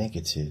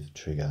negative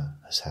trigger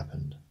has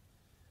happened.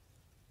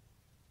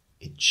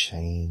 It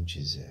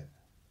changes it.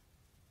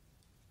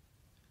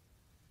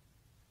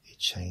 It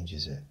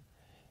changes it.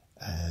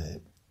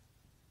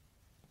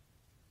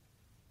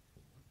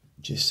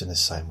 Just in the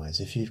same way as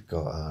if you've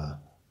got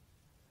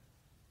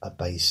a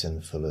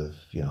basin full of,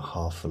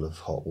 half full of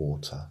hot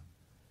water,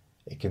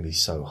 it can be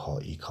so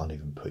hot you can't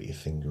even put your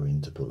finger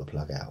in to pull the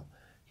plug out.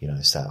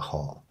 It's that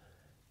hot.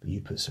 But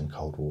you put some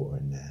cold water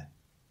in there.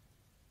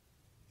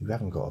 You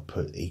haven't got to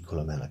put equal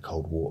amount of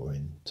cold water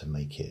in to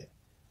make it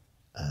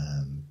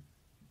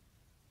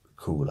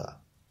cooler.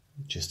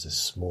 Just a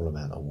small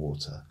amount of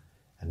water,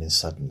 and then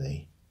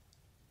suddenly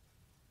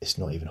it's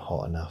not even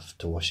hot enough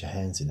to wash your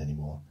hands in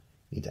anymore.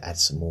 You need to add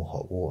some more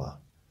hot water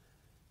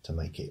to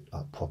make it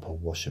a proper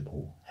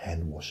washable,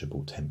 hand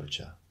washable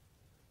temperature.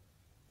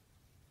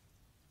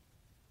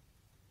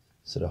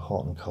 So the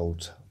hot and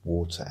cold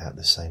water at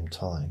the same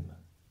time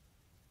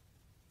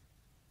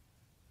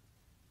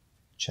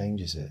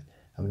changes it.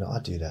 I mean, I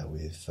do that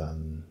with,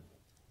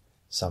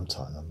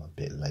 sometimes I'm a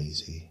bit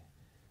lazy.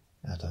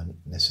 I don't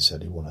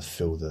necessarily want to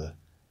fill the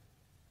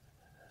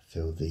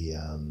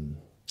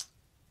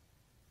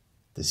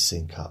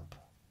sink up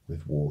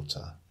with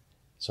water.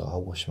 So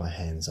I'll wash my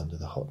hands under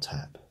the hot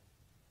tap.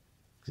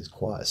 It's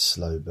quite a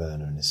slow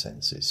burner in a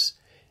sense.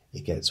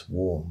 It gets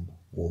warm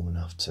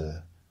enough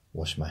to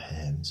wash my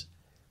hands.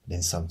 But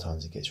then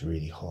sometimes it gets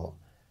really hot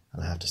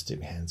and I have to stick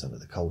my hands under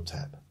the cold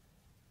tap.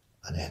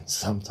 And then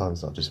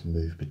sometimes I'll just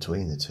move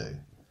between the two,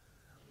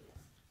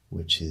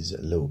 which is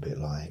a little bit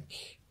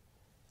like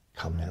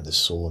coming out of the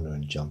sauna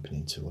and jumping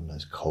into one of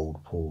those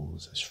cold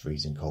pools, those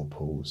freezing cold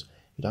pools.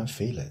 You don't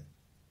feel it.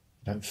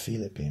 You don't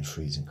feel it being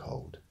freezing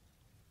cold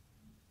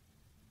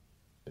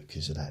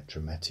because of that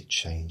dramatic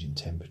change in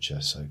temperature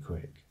so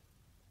quick.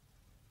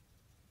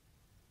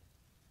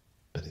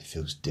 But it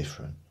feels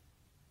different.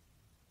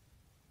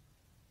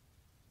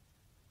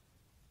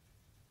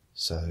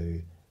 So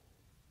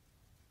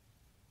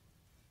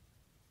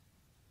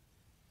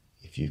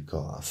if you've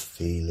got a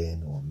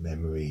feeling or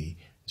memory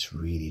that's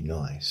really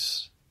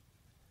nice,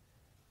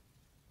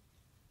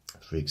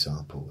 for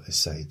example, let's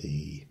say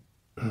you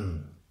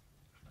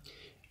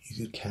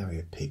could carry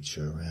a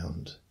picture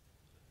around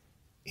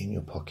in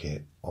your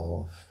pocket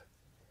of,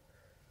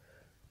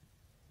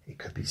 it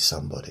could be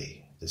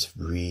somebody that's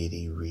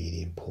really,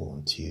 really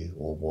important to you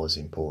or was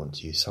important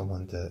to you,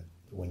 someone that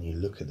when you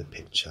look at the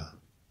picture,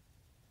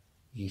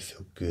 you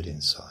feel good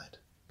inside.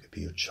 Could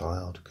be your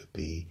child, could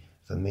be,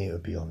 for me it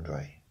would be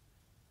Andre.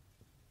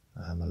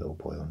 My little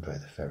boy Andre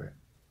the ferret.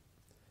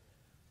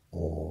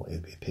 Or it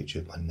would be a picture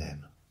of my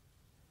nan.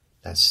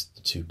 That's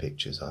the two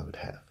pictures I would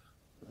have.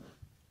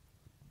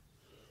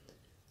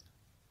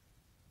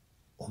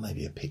 Or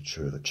maybe a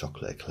picture of a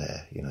chocolate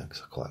eclair,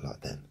 because I quite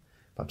like them.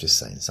 But I'm just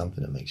saying,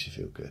 something that makes you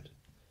feel good.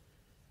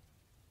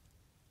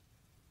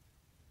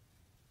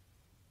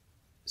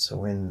 So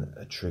when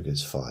a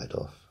trigger's fired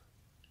off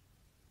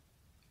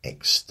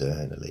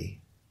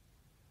externally,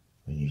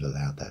 when you've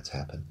allowed that to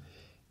happen,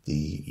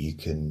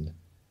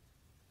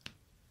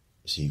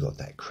 so you got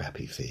that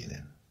crappy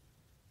feeling.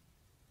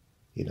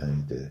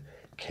 The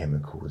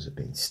chemicals have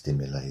been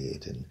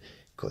stimulated and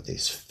got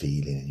this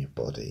feeling in your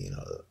body,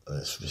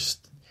 it's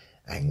just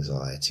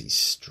anxiety,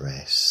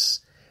 stress,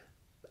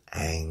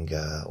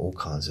 anger, all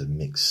kinds of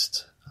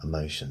mixed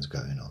emotions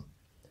going on.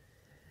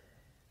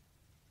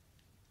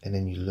 And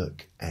then you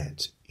look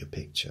at your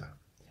picture.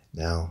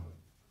 Now,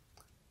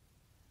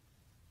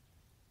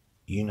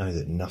 you know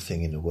that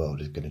nothing in the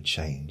world is going to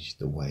change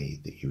the way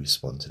that you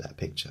respond to that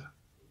picture.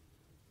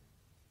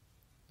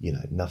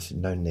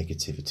 Nothing, no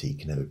negativity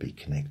can ever be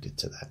connected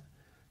to that,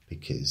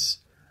 because,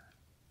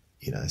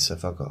 so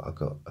if I've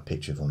got a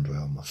picture of Andre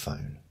on my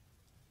phone,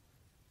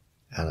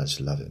 and I just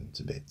love him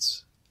to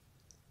bits.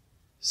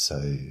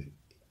 So,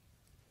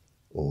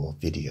 or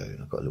video,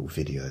 and I've got a little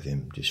video of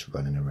him just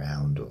running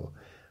around, or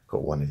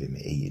got one of him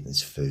eating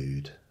his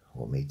food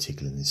or me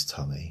tickling his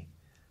tummy.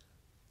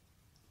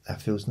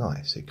 That feels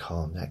nice.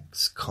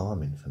 That's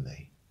calming for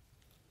me.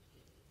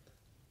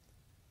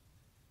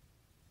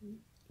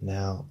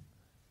 Now,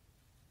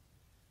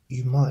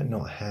 you might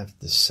not have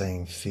the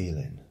same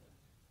feeling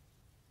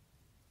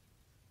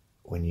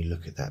when you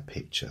look at that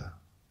picture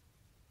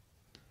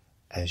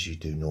as you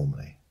do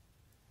normally.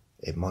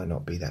 It might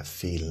not be that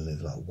feeling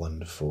of like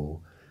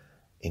wonderful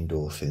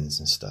endorphins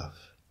and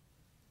stuff,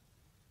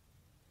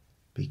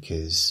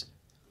 because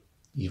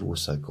you've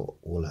also got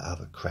all that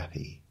other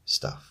crappy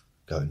stuff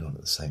going on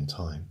at the same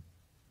time.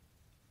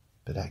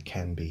 But that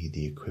can be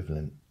the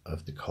equivalent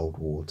of the cold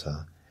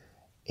water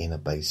in a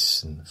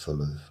basin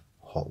full of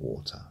hot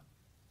water.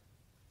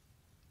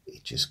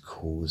 It just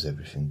cools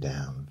everything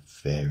down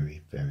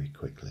very, very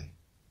quickly.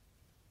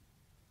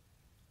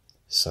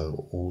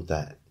 So all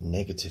that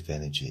negative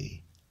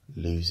energy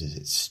loses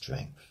its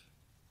strength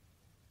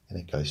and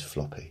it goes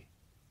floppy.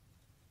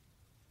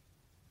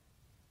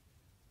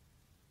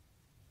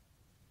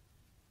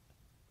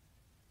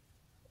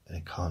 And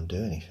it can't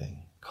do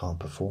anything, can't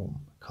perform,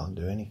 can't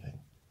do anything.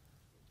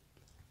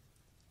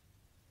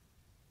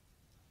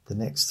 The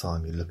next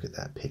time you look at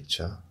that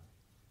picture,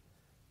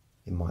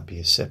 it might be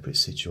a separate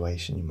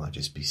situation. You might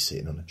just be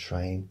sitting on a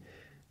train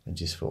and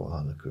just thought,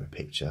 oh, look at a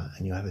picture,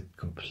 and you'll have a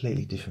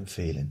completely different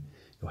feeling.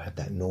 You'll have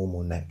that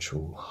normal,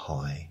 natural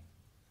high.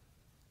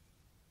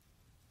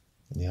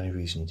 And the only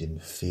reason you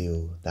didn't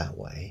feel that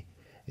way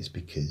is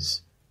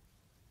because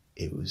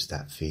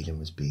that feeling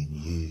was being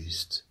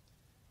used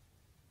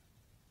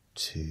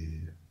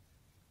to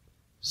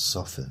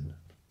soften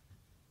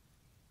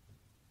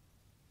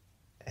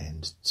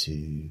and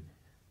to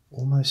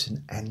almost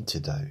an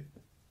antidote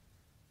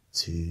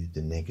to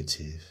the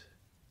negative,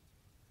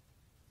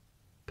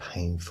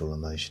 painful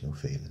emotional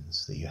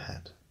feelings that you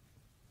had.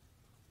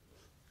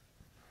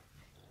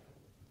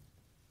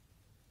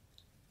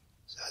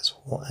 So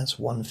that's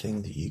one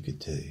thing that you could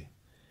do.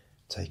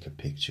 Take a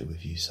picture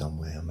with you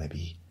somewhere,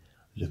 maybe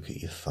look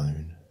at your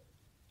phone.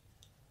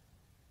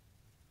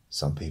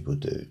 Some people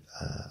do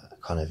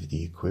kind of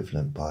the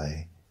equivalent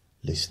by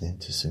listening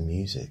to some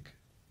music,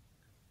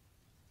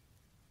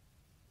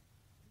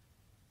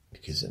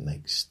 because it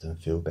makes them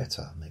feel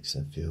better, makes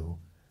them feel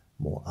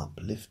more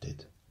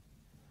uplifted.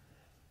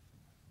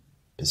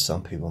 But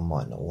some people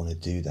might not want to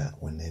do that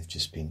when they've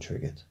just been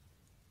triggered.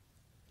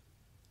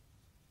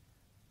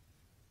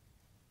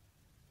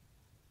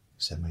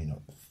 Because they may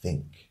not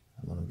think,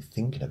 they want to be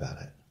thinking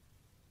about it.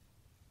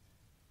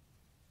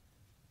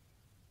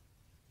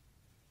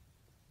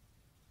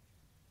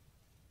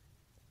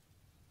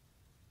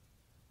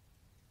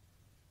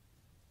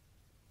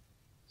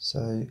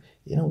 So,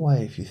 in a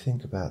way, if you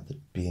think about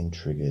being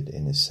triggered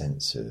in a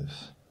sense of,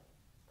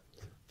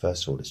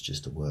 first of all, it's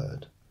just a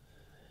word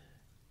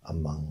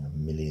among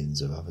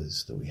millions of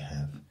others that we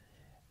have,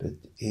 but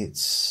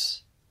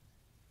it's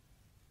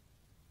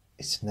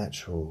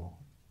natural,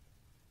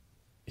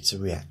 it's a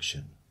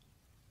reaction.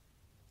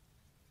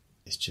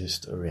 It's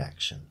just a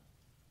reaction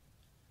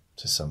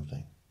to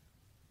something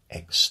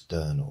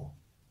external,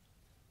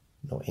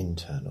 not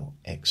internal,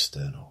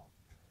 external.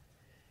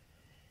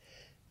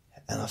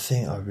 And I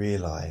think I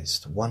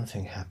realised one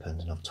thing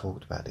happened, and I've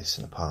talked about this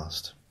in the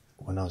past,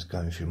 when I was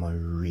going through my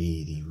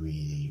really,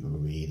 really,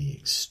 really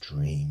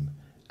extreme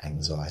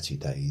anxiety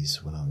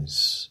days when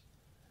this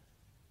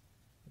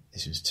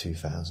was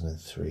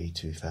 2003,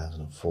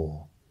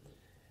 2004.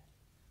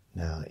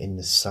 Now, in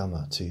the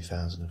summer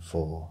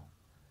 2004,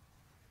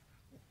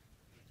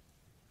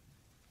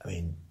 I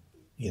mean,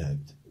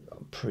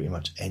 pretty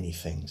much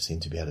anything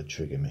seemed to be able to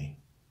trigger me.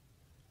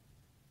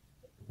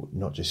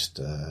 Not just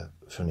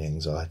from the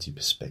anxiety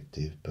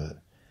perspective,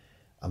 but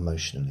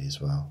emotionally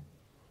as well.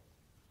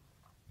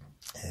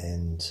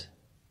 And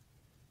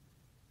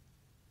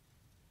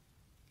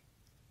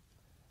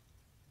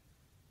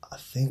I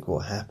think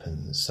what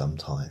happens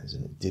sometimes,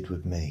 and it did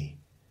with me,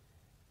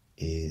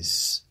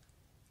 is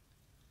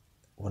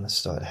when I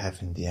started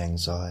having the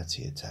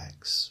anxiety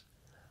attacks,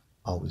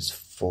 I was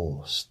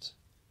forced,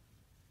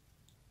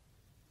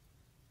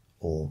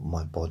 or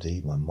my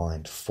body, my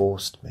mind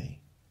forced me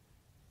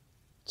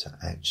to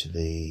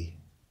actually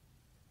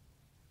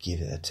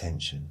give it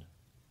attention.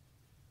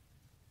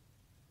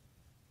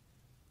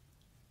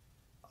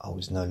 I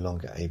was no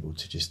longer able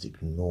to just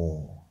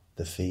ignore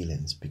the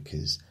feelings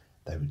because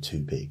they were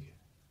too big.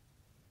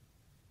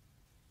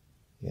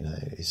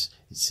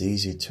 It's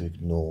easy to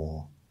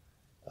ignore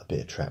a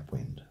bit of trap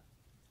wind.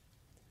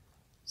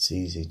 It's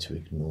easy to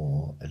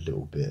ignore a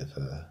little bit of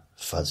a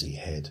fuzzy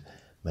head,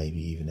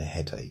 maybe even a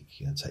headache,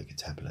 take a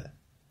tablet.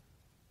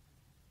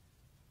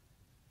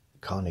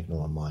 Can't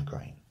ignore a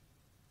migraine.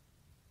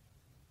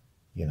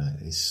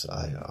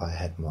 I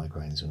had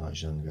migraines when I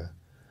was younger.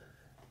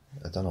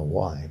 I don't know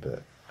why,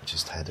 but I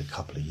just had a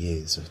couple of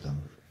years of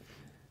them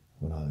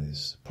when I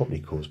was probably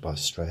caused by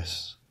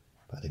stress,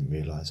 but I didn't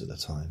realise at the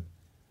time.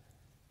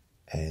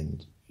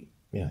 And,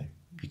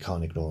 you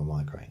can't ignore a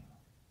migraine.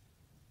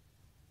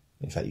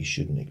 In fact, you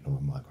shouldn't ignore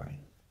a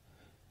migraine.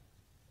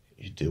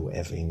 you do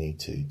whatever you need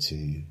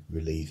to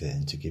relieve it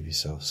and to give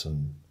yourself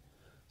some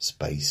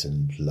space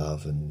and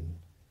love and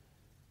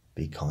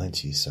be kind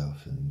to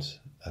yourself and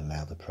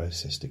allow the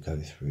process to go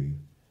through,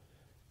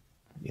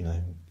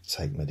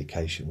 take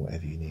medication,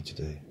 whatever you need to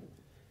do.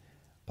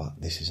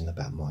 But this isn't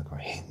about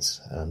migraines,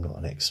 and I'm not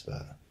an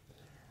expert,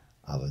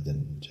 other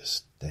than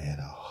just they're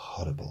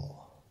horrible.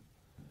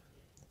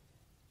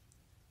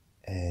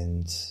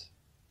 And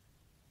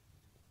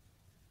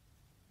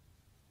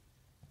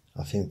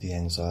I think the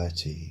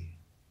anxiety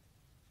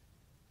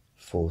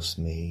forced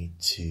me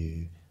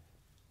to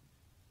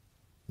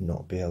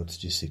not be able to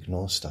just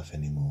ignore stuff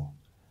anymore,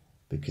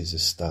 because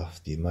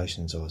the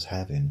emotions I was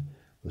having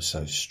were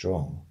so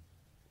strong,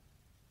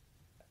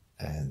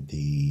 and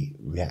the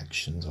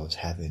reactions I was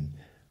having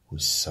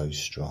was so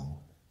strong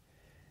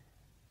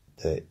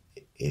that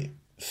it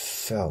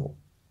felt,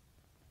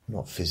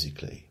 not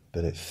physically,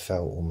 but it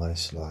felt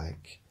almost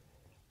like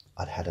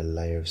I'd had a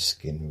layer of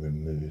skin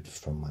removed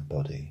from my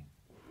body,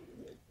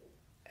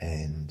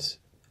 and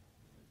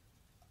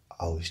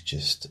I was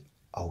just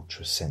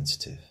ultra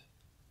sensitive,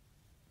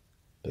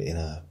 but in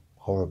a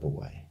horrible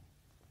way.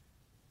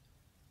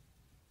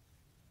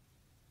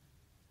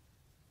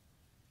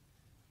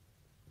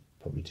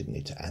 Probably didn't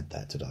need to add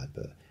that, did I?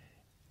 But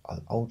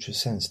I'm ultra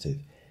sensitive,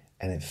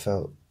 and it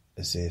felt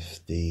as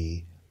if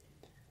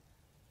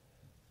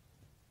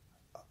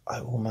I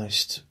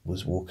almost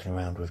was walking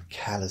around with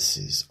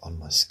calluses on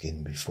my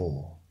skin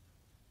before,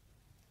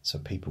 so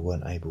people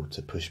weren't able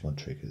to push my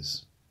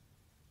triggers,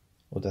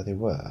 although they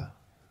were,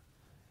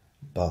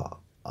 but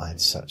I had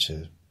such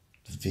a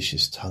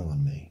vicious tongue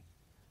on me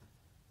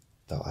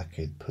that I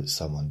could put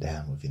someone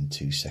down within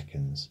 2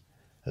 seconds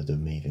of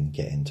them even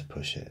getting to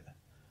push it,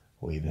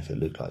 or even if it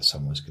looked like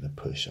someone was going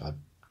to push, I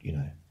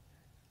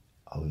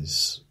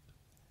was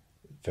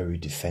very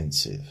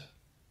defensive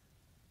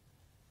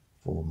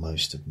for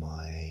most of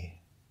my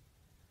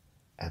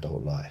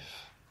adult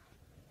life,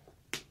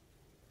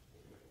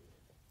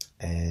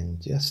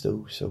 and yeah,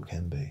 still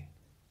can be.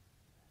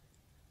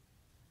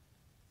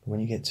 When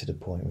you get to the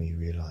point where you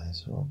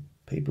realise, well,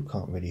 people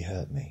can't really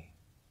hurt me.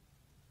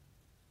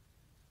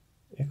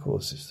 Of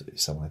course, if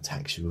someone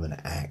attacks you with an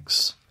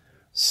axe,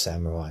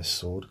 samurai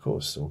sword, of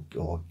course, or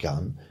a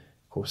gun,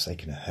 of course they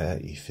can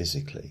hurt you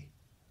physically.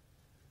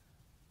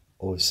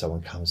 Or if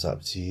someone comes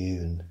up to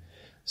you and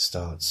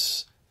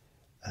starts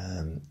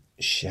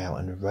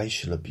shouting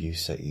racial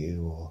abuse at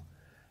you, or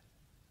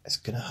it's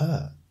going to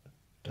hurt.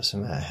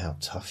 Doesn't matter how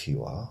tough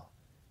you are.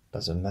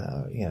 Doesn't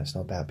matter, it's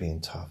not about being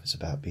tough, it's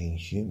about being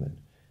human.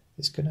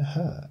 It's going to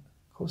hurt.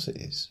 Of course it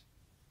is.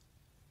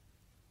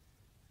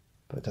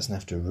 But it doesn't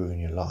have to ruin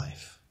your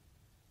life.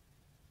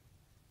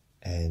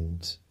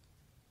 And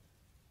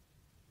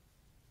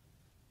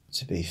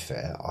to be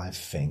fair, I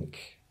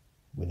think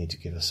we need to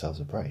give ourselves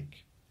a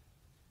break.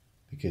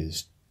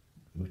 Because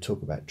we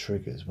talk about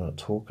triggers, we're not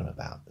talking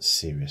about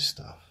serious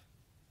stuff.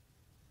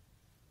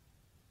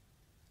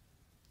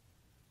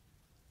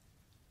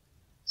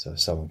 So if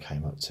someone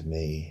came up to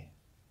me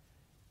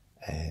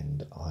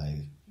and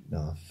I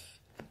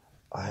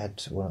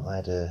had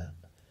a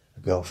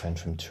girlfriend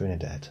from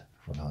Trinidad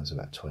when I was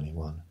about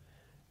 21,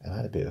 and I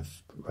had a bit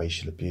of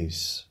racial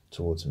abuse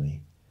towards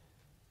me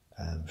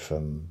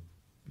from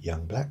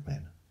young black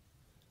men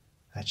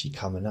actually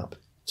coming up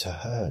to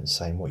her and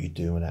saying, "What are you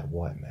doing with that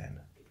white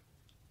man?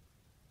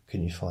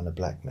 Can you find a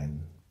black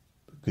man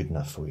good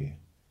enough for you?"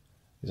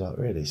 He's like,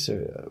 "Really?"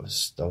 So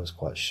I was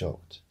quite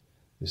shocked.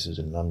 This was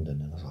in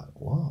London, and I was like,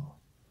 "What?"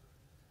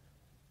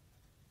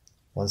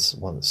 Once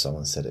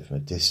someone said it from a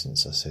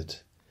distance, I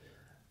said,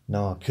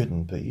 "No, I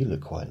couldn't, but you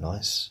look quite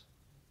nice."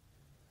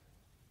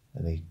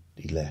 And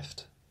he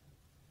left.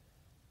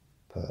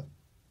 But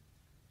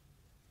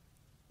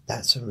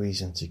that's a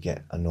reason to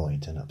get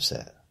annoyed and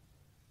upset.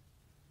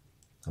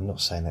 I'm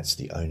not saying that's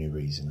the only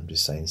reason. I'm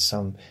just saying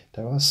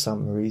there are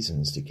some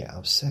reasons to get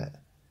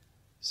upset.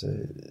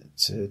 So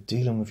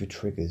dealing with your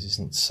triggers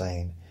isn't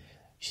saying you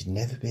should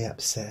never be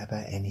upset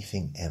about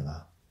anything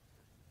ever.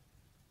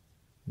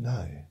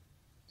 No,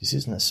 this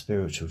isn't a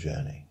spiritual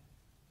journey.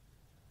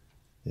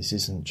 This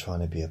isn't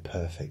trying to be a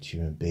perfect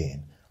human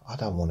being. I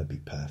don't want to be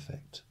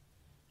perfect.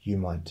 You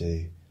might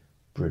do,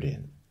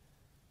 brilliant.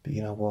 But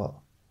you know what?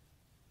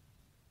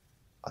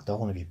 I don't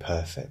want to be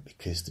perfect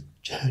because the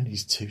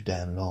journey's too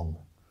damn long.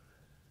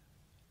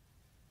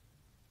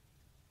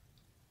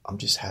 I'm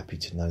just happy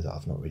to know that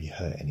I've not really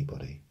hurt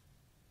anybody.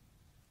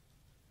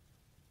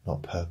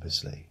 Not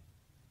purposely.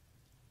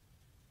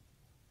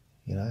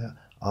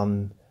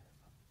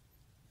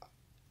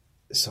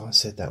 So I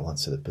said that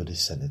once at a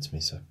Buddhist centre to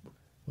me, so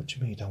what do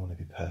you mean you don't want to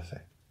be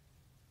perfect?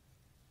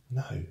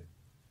 No.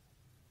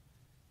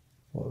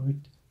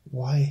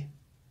 Why?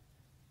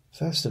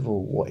 First of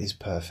all, what is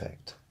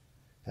perfect?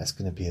 That's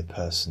going to be a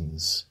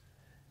person's...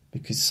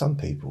 Because some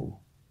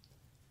people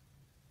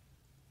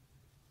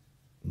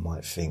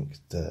might think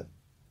that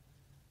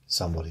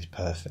somebody's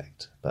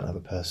perfect, but another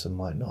person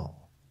might not.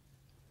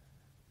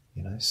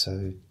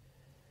 So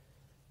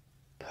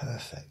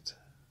perfect.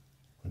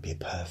 I want to be a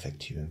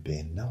perfect human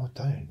being. No, I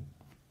don't.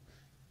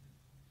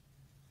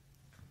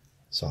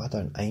 So I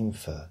don't aim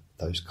for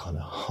those kind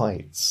of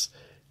heights,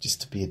 just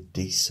to be a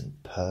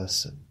decent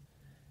person,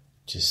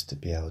 just to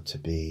be able to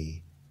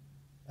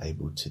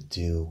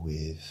deal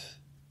with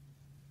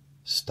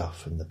stuff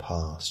from the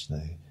past,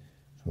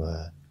 from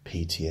a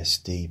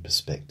PTSD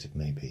perspective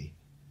maybe.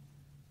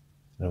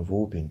 And we've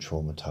all been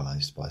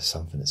traumatized by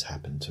something that's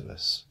happened to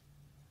us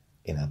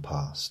in our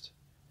past.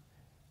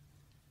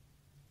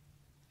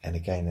 And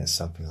again, that's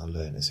something I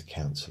learned as a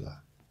counsellor.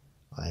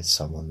 I had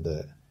someone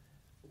that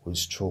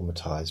was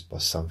traumatized by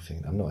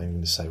something. I'm not even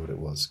going to say what it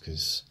was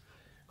because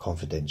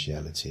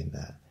confidentiality in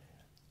that.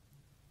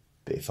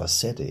 But if I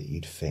said it,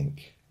 you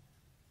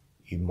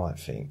might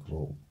think,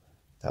 well,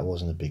 that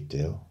wasn't a big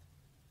deal.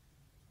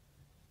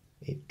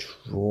 It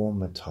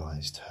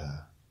traumatized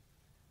her.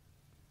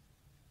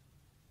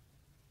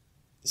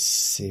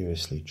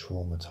 Seriously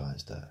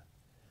traumatized her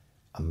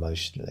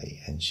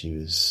emotionally, and she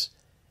was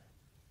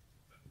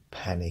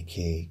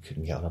panicky,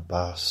 couldn't get on a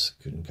bus,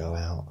 couldn't go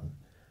out.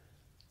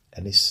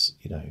 And this,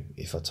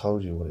 if I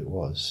told you what it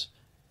was,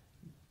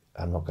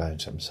 I'm not going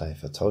to, I'm saying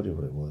if I told you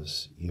what it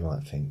was, you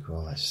might think,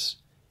 right,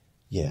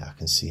 yeah, I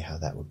can see how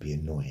that would be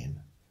annoying,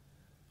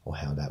 or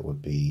how that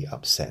would be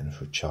upsetting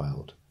for a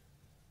child,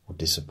 or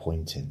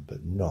disappointing,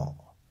 but not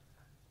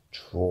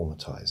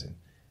traumatizing.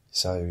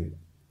 So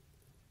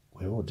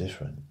we're all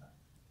different.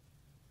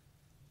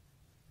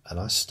 And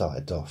I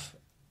started off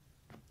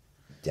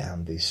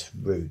down this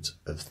route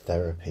of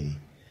therapy,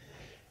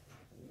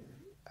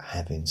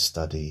 having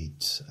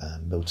studied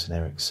Milton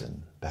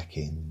Erickson back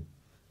in,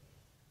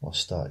 I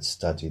started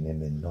studying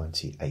him in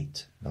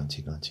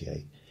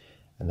 1998.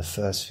 And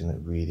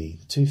the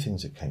two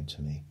things that came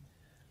to me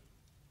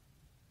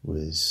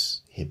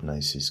was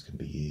hypnosis can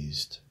be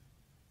used,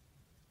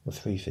 well,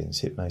 three things.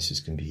 Hypnosis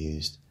can be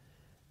used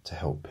to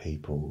help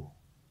people.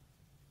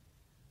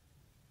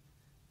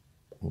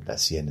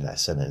 That's the end of that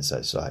sentence. So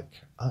it's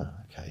like, oh,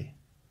 okay.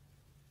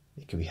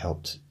 It could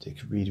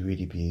really,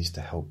 really be used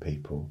to help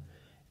people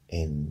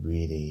in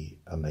really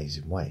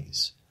amazing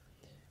ways.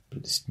 But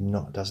it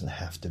doesn't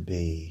have to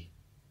be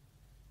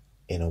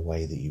in a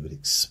way that you would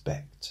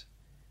expect.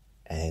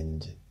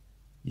 And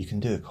you can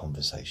do it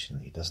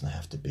conversationally. It doesn't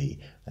have to be,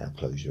 now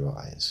close your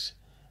eyes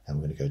and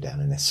we're going to go down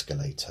an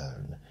escalator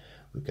and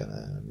we're going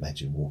to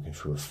imagine walking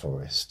through a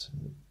forest.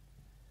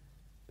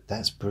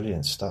 That's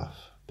brilliant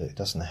stuff, but it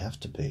doesn't have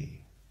to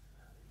be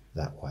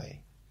that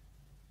way.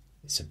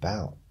 It's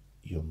about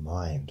your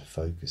mind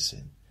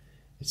focusing.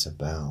 It's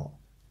about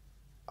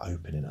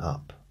opening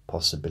up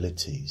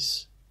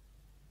possibilities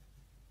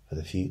for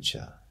the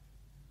future.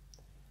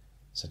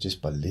 So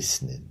just by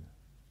listening,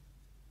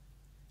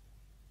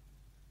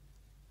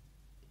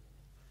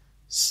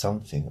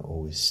 something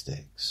always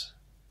sticks.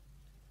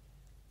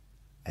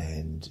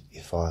 And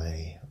if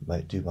I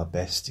might do my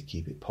best to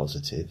keep it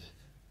positive,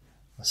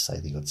 I say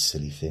the odd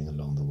silly thing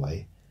along the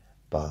way,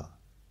 but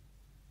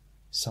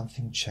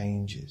something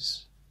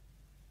changes.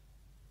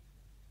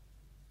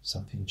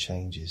 Something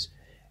changes,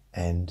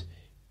 and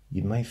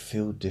you may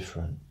feel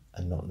different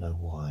and not know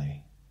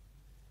why.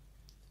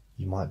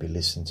 You might be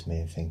listening to me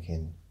and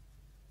thinking,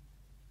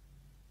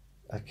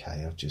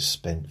 okay, I've just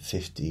spent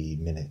 50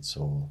 minutes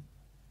or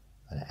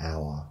an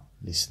hour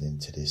listening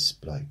to this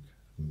bloke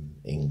from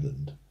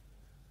England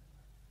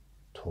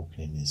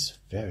talking in this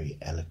very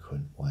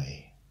eloquent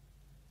way,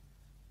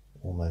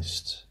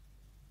 almost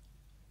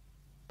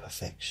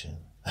perfection.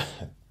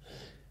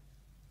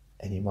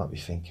 And you might be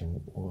thinking,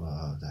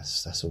 oh,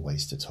 that's a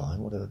waste of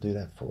time. What did I do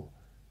that for?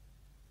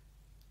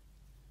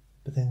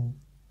 But then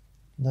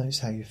notice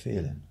how you're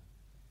feeling.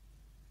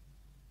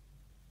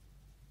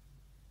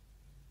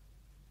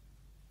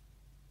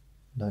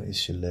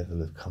 Notice your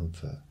level of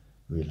comfort,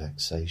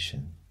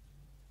 relaxation.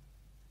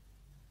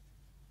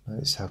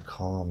 Notice how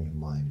calm your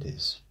mind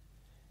is,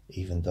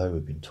 even though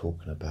we've been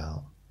talking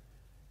about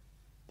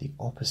the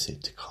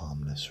opposite to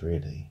calmness,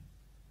 really.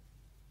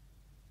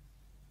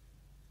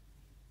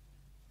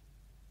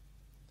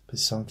 But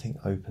something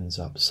opens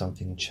up,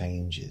 something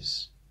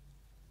changes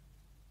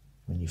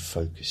when your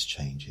focus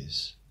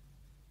changes.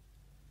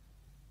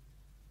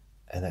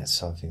 And that's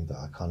something that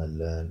I kind of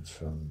learned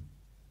from,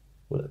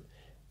 well,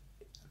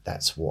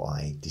 that's what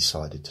I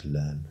decided to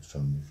learn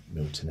from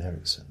Milton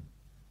Erickson.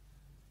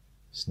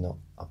 It's not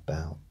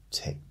about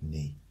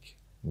technique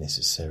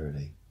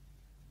necessarily.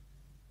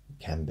 It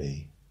can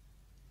be.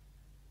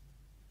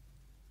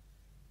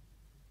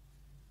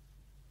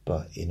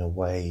 But in a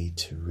way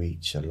to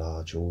reach a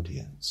large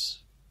audience.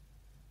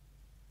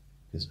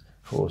 Because,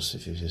 of course,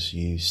 if it was just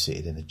you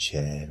sitting in a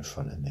chair in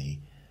front of me,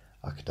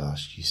 I could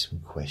ask you some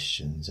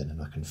questions and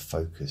then I can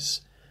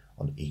focus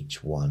on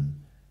each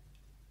one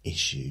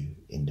issue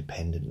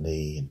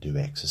independently and do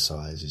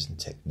exercises and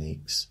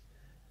techniques.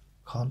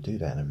 Can't do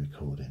that in a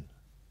recording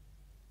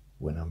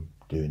when I'm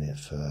doing it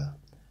for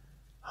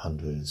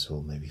hundreds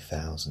or maybe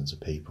thousands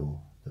of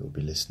people that will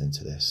be listening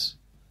to this.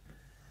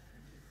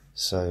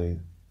 So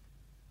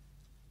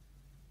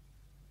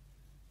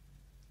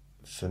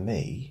for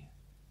me,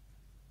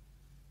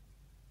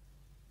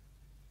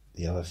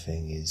 the other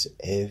thing is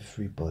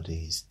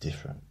everybody's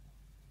different.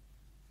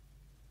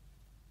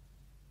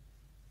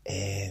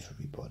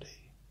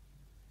 everybody.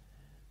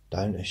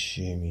 Don't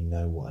assume you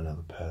know what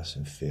another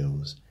person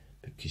feels,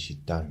 because you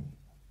don't.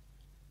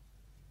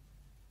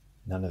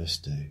 None of us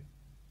do.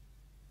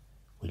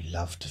 We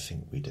love to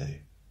think we do,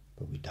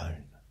 but we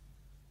don't.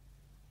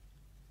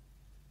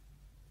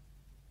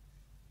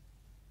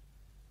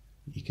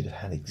 You could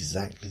have had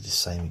exactly the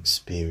same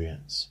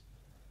experience,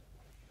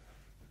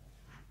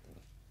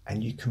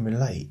 and you can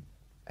relate,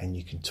 and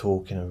you can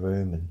talk in a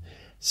room and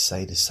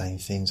say the same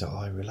things.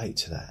 I relate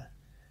to that.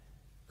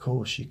 Of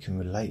course you can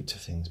relate to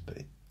things, but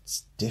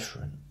it's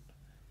different.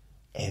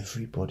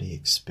 Everybody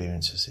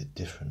experiences it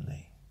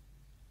differently.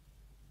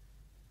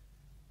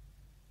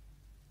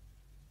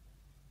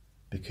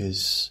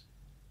 Because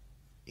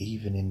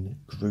even in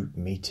group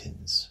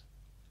meetings,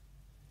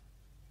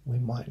 we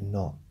might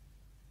not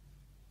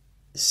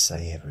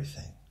say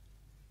everything.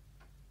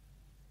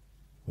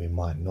 We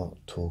might not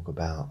talk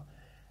about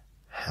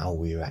how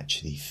we're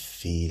actually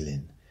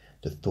feeling,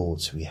 the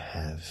thoughts we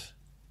have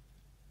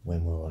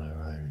when we're on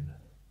our own.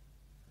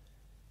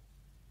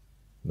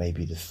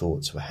 Maybe the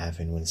thoughts we're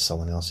having when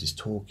someone else is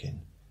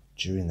talking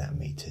during that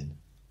meeting.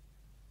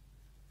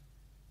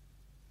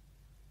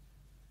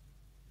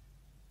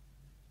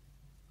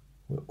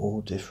 We're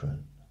all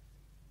different.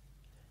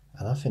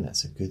 And I think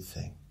that's a good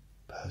thing,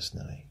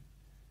 personally.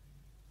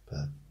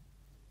 But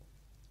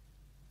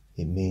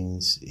it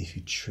means if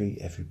you treat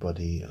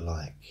everybody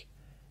like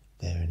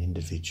they're an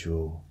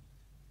individual,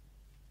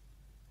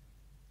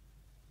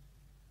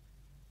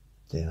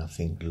 then I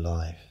think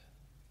life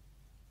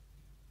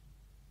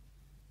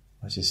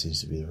just seems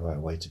to be the right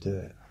way to do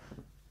it.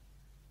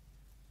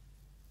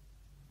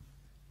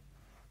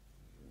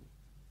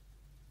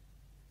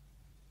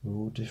 We're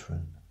all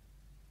different.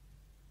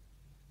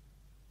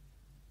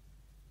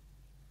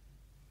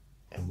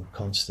 And we're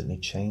constantly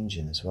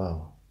changing as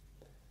well.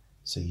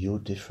 So you're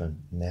different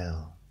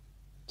now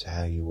to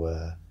how you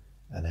were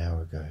an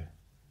hour ago,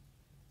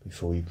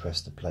 before you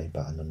pressed the play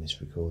button on this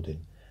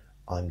recording.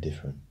 I'm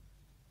different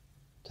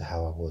to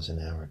how I was an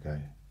hour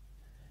ago.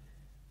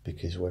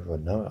 Because whether I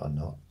know it or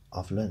not,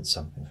 I've learned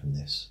something from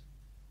this.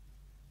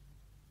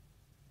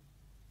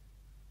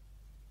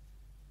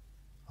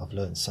 I've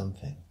learned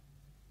something.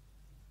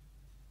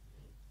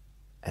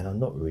 And I'm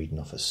not reading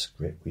off a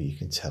script. Well, you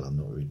can tell I'm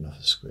not reading off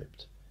a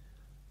script.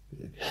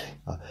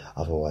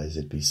 Otherwise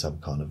there'd be some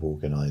kind of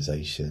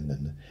organisation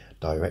and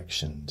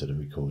direction to the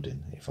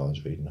recording if I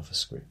was reading off a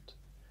script.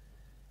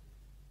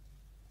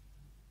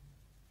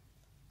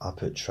 I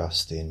put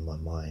trust in my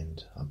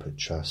mind. I put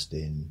trust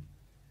in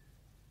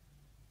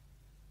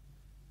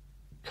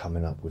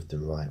coming up with the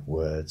right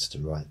words, the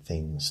right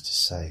things to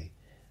say,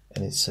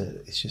 and it's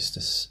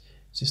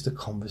just a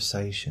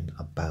conversation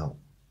about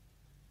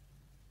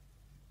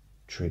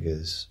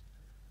triggers.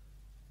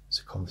 It's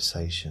a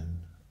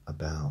conversation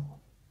about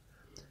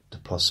the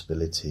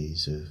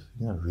possibilities of,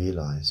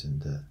 realizing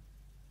that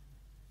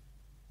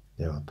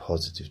there are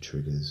positive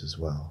triggers as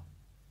well,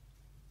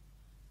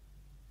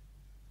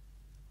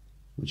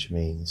 which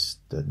means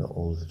that not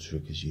all the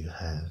triggers you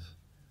have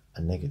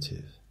are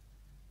negative,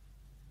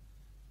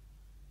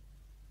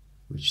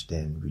 which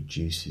then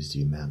reduces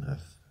the amount of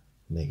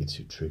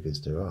negative triggers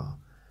there are,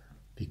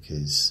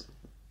 because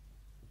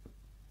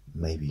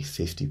maybe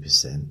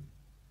 50%,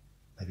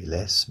 maybe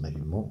less,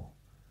 maybe more,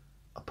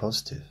 are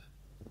positive.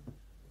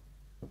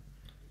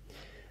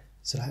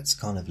 So that's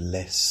kind of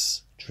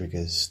less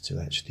triggers to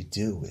actually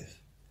deal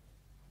with,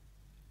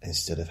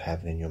 instead of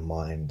having in your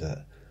mind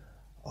that,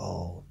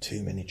 oh,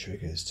 too many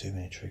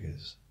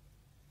triggers.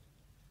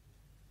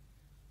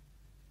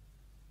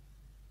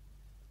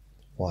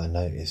 What I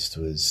noticed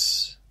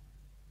was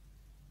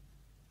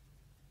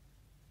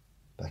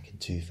back in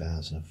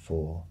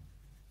 2004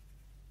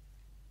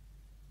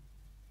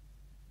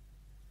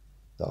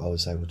 that I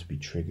was able to be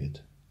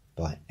triggered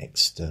by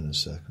external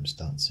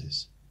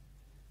circumstances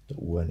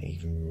that weren't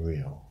even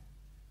real,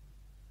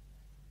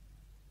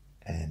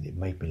 and it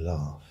made me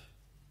laugh,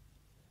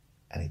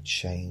 and it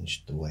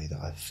changed the way that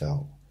I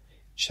felt,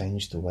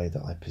 changed the way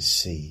that I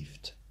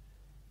perceived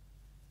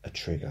a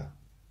trigger.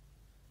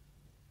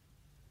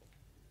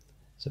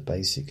 So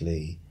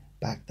basically,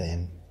 back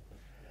then,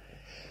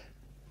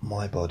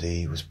 my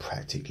body was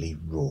practically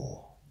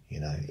raw,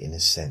 in a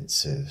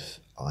sense of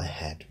I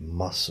had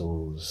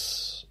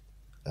muscles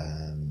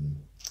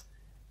in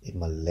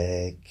my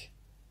leg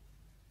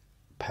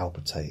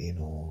palpitating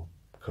or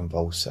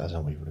convulsing, I don't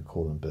know what you want to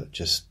call them, but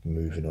just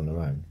moving on their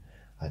own.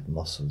 I had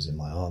muscles in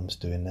my arms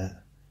doing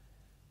that.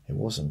 It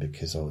wasn't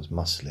because I was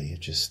muscly,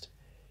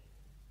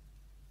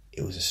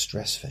 it was a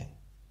stress thing.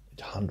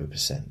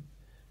 100%.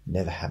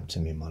 Never happened to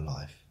me in my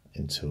life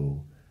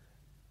until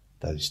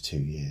those 2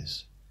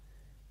 years.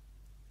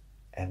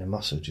 And the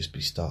muscle just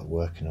start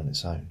working on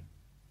its own.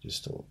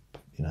 Just thought,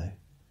 I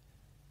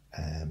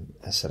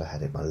said I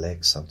had it in my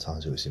legs,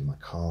 sometimes it was in my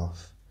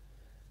calf,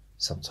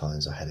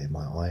 sometimes I had it in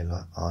my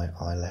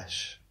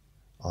eyelash,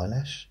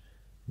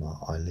 my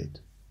eyelid,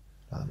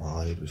 like my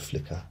eyelid would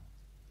flicker.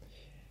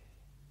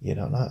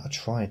 And I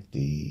tried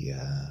the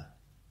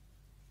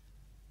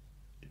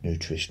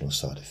nutritional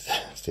side of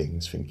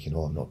things, thinking,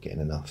 I'm not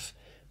getting enough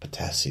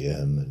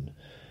potassium, and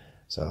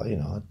so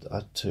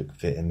I took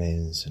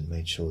vitamins and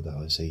made sure that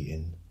I was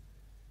eating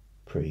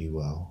pretty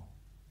well.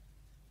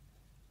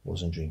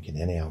 Wasn't drinking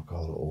any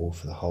alcohol at all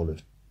for the whole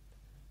of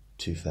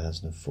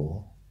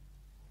 2004.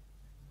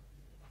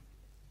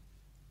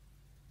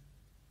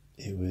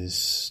 It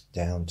was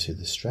down to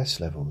the stress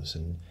levels,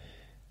 and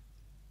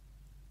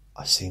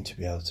I seemed to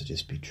be able to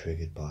just be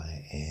triggered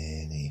by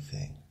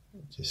anything.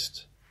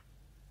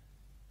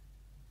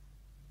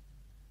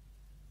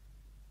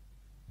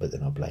 But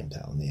then I blamed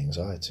that on the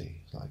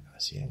anxiety. Like, I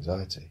see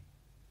anxiety.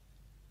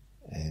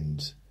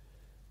 And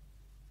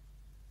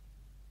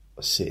I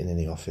was sitting in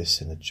the office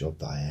in a job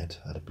that I had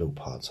a little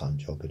part-time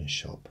job in a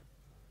shop.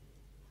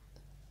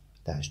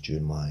 That was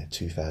during my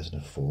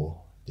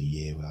 2004, the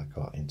year where I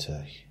got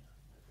into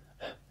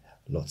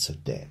lots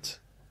of debt,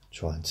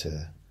 trying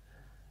to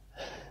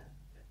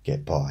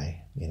get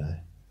by,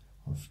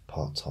 on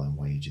part-time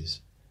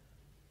wages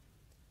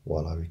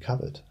while I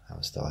recovered. That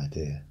was the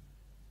idea.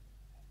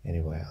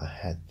 Anyway, I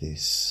had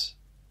this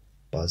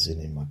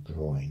buzzing in my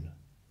groin,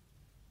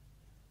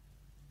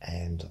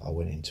 and I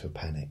went into a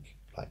panic,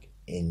 like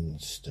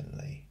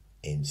instantly,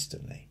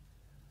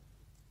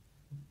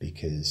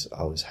 because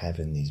I was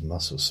having these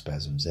muscle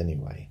spasms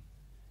anyway,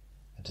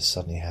 and to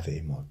suddenly have it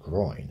in my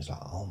groin, it's like,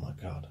 oh my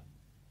God.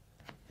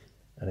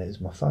 And it was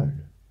my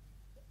phone,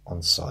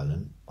 on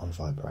silent, on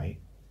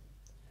vibrate,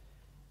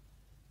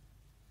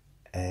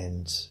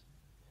 and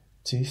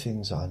two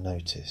things I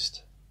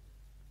noticed.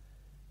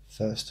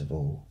 First of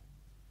all,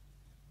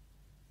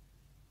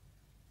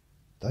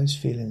 those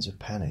feelings of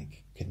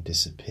panic can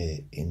disappear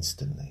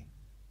instantly.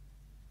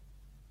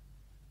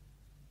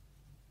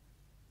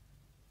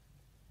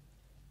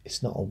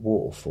 It's not a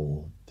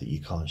waterfall that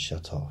you can't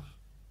shut off.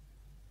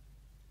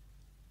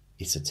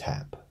 It's a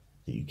tap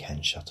that you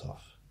can shut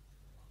off.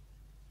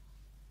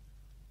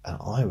 And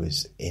I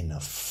was in a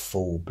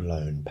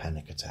full-blown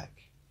panic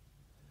attack.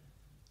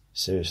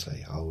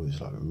 Seriously, I was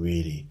like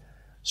really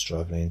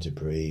struggling to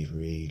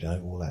breathe,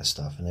 all that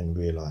stuff, and then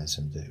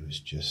realising that it was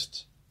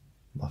just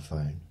my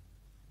phone.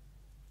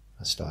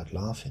 I started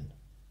laughing.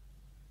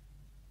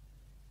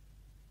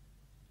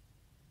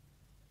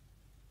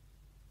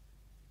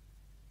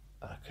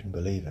 And I couldn't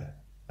believe it.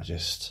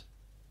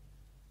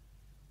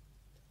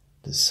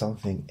 There's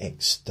something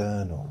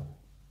external.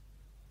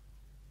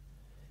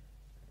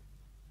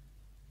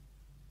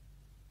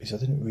 Because I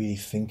didn't really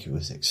think it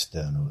was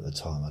external at the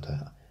time.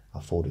 I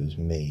thought it was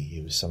me.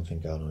 It was something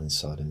going on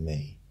inside of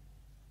me.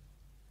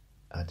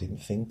 I didn't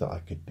think that I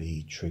could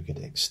be triggered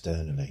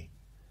externally.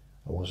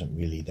 I wasn't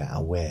really that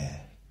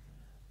aware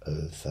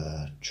of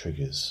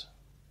triggers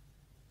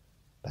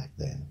back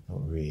then.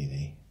 Not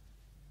really.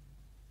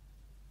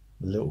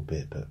 A little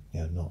bit, but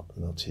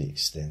not to the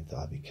extent that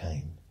I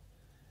became.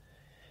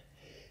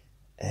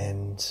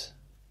 And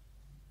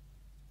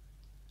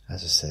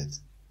as I said,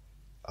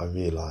 I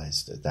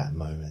realised at that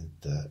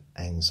moment that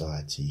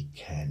anxiety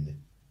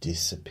can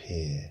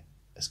disappear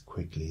as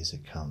quickly as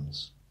it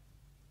comes,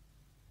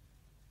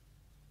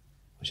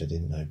 which I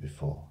didn't know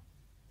before.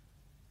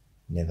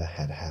 Never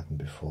had happened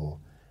before.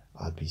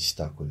 I'd be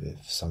stuck with it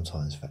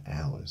sometimes for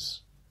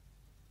hours.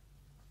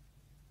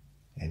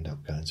 End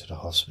up going to the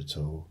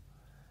hospital,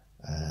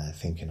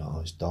 thinking I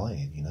was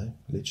dying,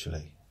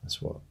 literally. That's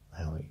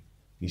how it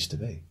used to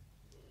be.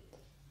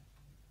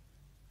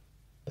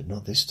 But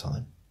not this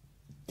time.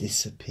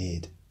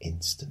 Disappeared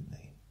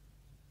instantly.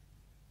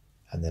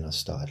 And then I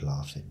started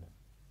laughing.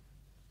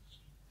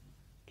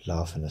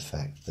 Laughing at the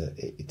fact that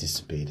it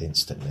disappeared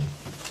instantly.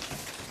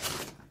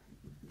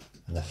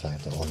 And the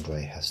fact that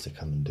Andre has to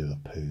come and do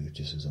a poo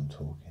just as I'm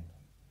talking.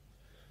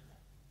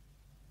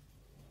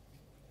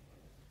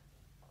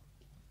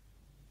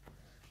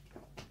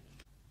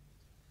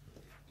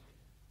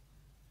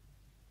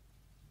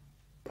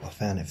 But I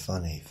found it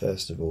funny,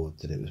 first of all,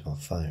 that it was my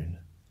phone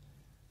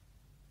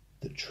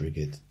that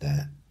triggered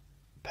that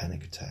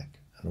panic attack,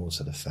 and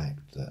also the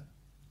fact that,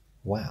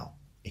 wow,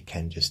 it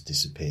can just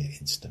disappear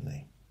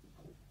instantly.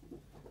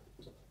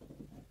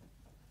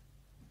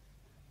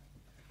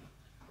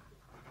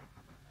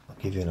 I'll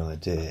give you an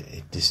idea,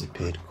 it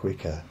disappeared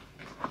quicker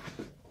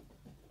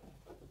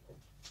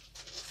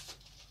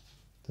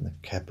than a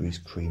Cadbury's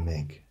cream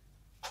egg.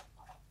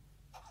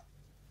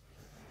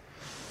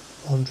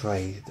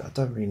 Andre, I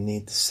don't really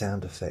need the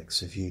sound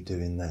effects of you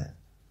doing that.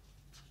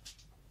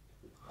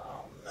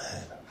 Oh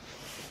man.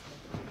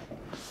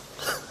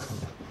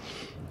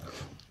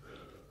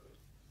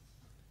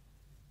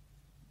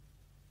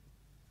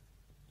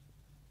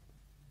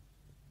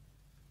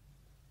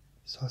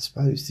 So I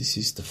suppose this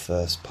is the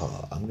first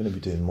part. I'm going to be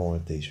doing more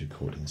of these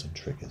recordings on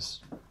triggers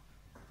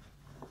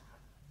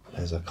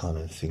as I kind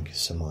of think of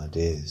some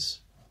ideas.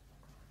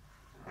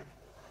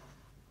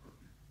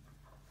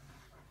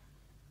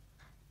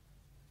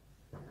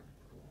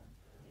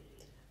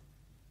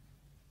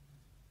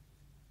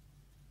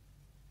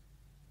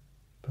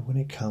 But when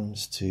it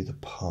comes to the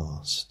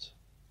past,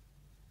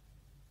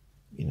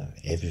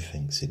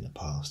 everything's in the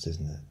past,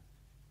 isn't it?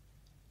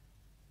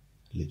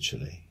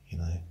 Literally,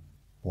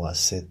 What I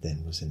said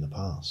then was in the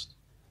past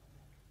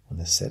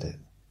when I said it.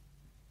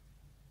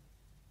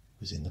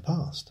 was in the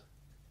past.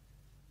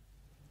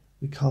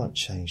 We can't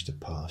change the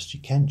past.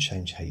 You can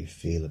change how you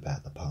feel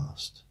about the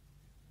past.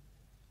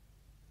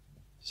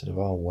 So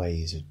there are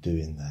ways of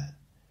doing that.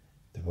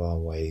 There are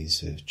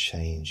ways of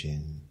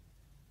changing.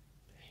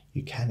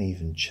 You can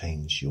even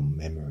change your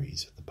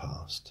memories of the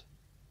past.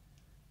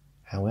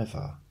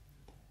 However,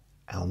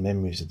 our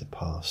memories of the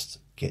past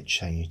get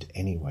changed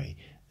anyway.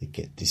 They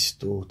get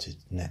distorted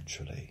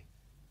naturally.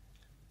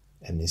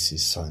 And this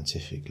is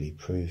scientifically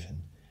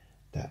proven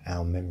that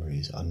our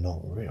memories are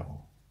not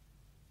real.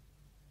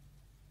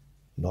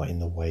 Not in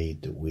the way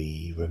that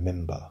we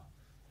remember.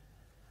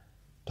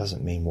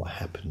 Doesn't mean what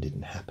happened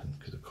didn't happen,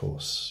 because of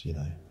course,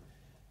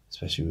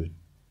 especially with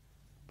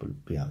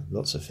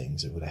lots of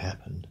things that would have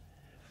happened.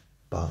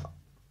 But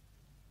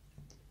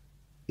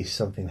if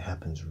something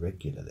happens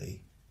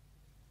regularly,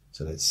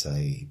 so let's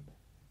say,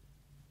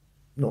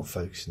 not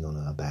focusing on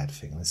a bad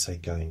thing, let's say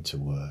going to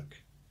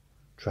work,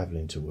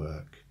 travelling to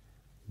work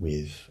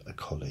with a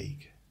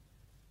colleague,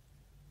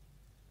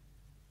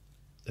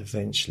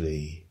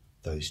 eventually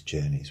those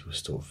journeys will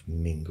sort of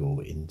mingle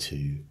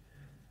into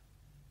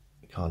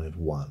kind of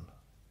one-ish.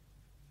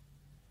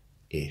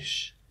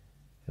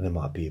 And there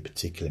might be a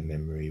particular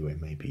memory where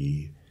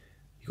maybe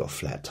you got a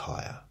flat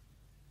tyre.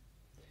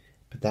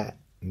 But that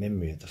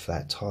memory of the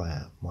flat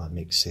tyre might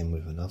mix in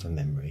with another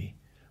memory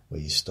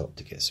where you stopped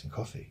to get some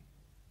coffee.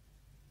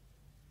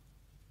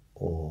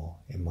 Or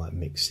it might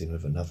mix in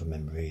with another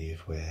memory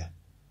of where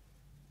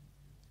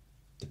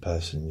the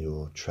person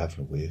you're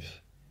travelling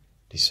with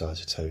decides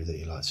to tell you that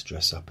he likes to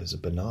dress up as a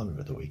banana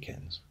at the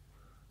weekends.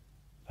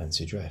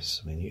 Fancy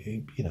dress. I mean,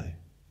 you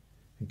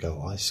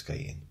go ice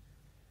skating,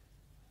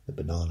 the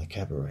banana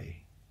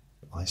cabaret,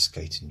 ice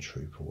skating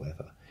troupe or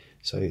whatever.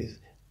 So, and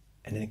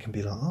then it can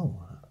be like,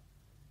 oh.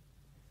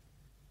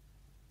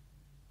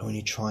 And when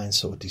you try and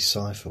sort of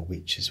decipher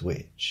which is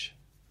which,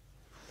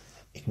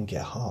 it can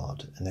get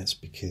hard, and that's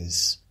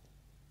because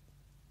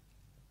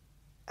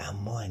our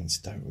minds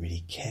don't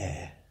really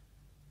care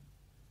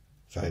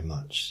very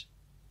much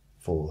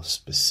for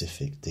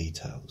specific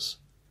details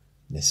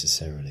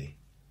necessarily,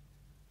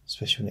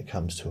 especially when it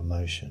comes to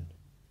emotion.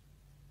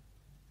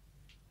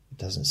 It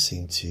doesn't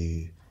seem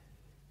to,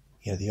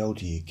 the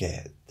older you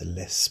get, the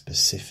less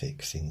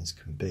specific things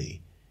can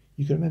be.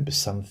 You can remember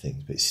some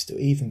things, but it's still,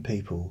 even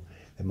people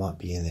that might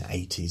be in their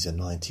 80s or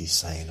 90s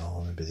saying, oh, I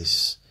remember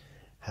this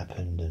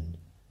happened, and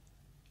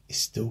it's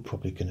still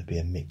probably going to be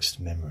a mixed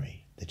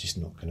memory. They're just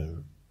not going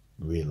to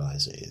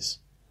realise it is.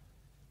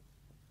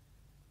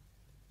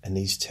 And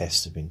these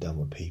tests have been done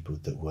with people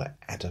that were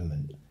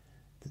adamant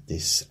that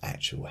this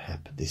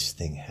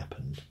thing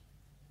happened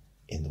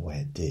in the way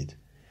it did.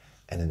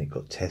 And then it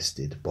got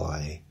tested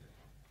by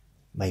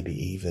maybe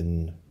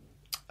even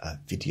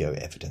video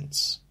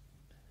evidence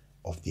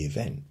of the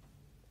event.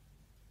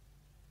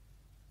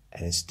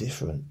 And it's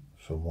different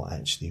from what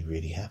actually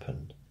really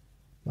happened.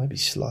 Maybe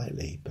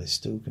slightly, but it's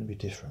still going to be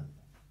different.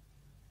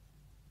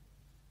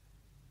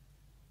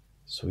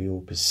 So we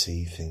all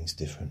perceive things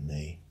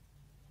differently.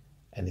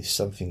 And if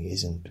something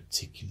isn't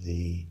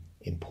particularly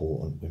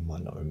important, we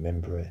might not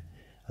remember it.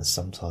 And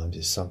sometimes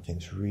if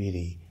something's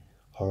really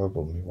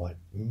horrible,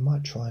 we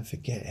might try and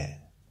forget it,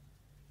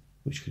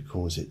 which could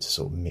cause it to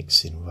sort of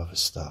mix in with other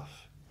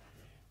stuff,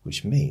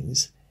 which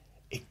means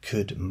it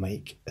could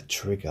make a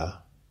trigger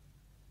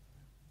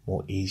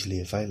more easily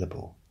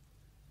available.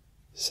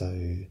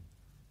 So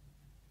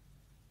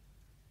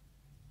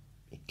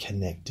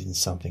connecting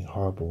something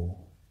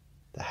horrible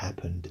that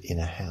happened in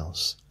a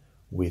house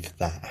with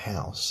that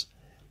house,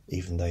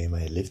 even though you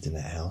may have lived in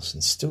that house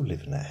and still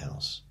live in that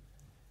house,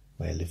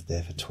 may have lived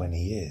there for 20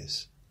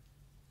 years.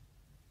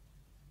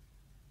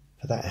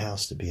 For that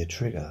house to be a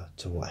trigger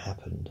to what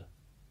happened.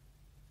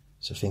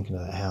 So thinking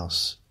of that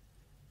house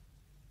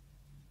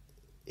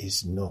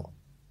it's not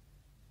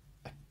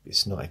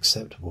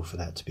acceptable for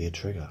that to be a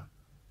trigger,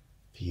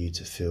 for you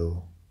to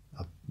feel,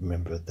 I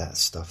remember that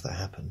stuff that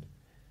happened,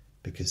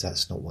 because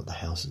that's not what the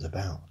house is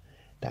about.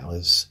 That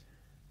was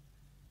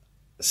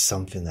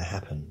something that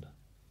happened.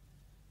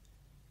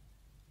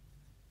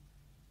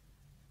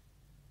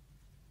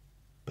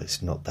 But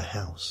it's not the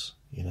house,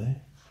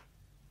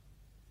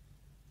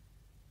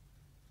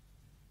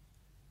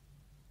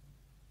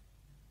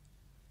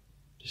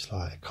 Just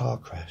like a car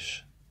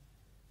crash.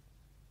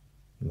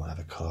 You might have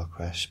a car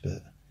crash,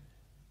 but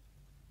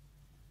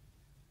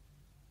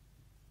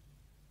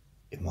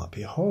it might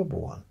be a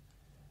horrible one.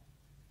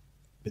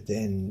 But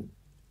then,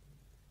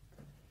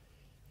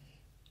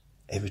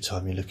 every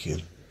time you look at your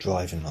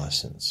driving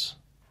licence,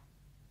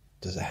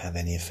 does it have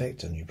any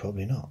effect on you?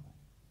 Probably not.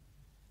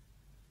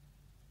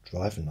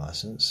 Driving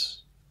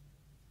licence,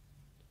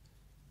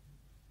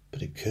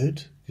 but it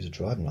could, because a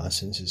driving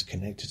licence is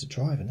connected to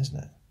driving, isn't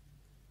it?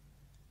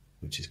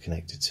 Which is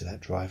connected to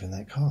that driving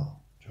that car,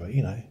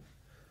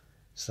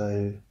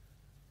 So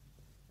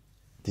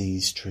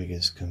these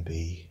triggers can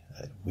be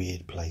at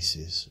weird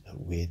places, at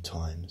weird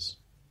times,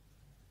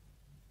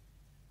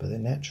 but they're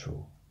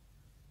natural.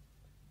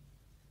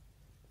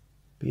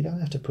 But you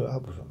don't have to put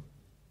up with them,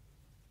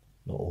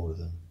 not all of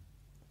them.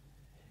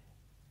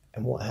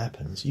 And what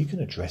happens, you can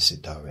address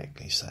it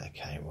directly, say,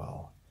 okay,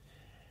 well,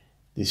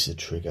 this is a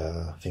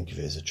trigger, think of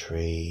it as a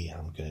tree,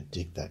 I'm going to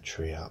dig that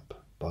tree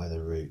up by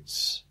the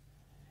roots,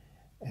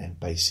 and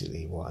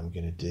basically what I'm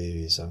going to do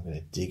is I'm going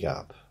to dig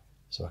up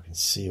so I can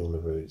see all the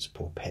roots,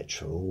 pour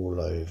petrol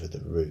all over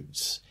the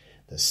roots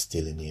that's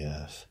still in the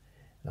earth,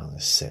 and I'm going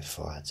to set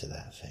fire to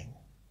that thing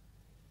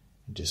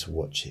and just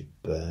watch it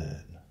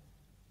burn.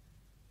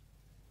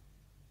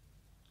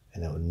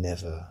 And it will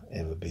never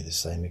ever be the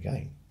same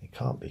again. It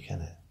can't be,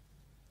 can it?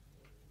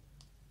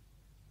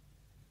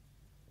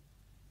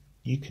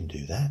 You can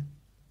do that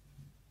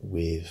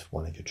with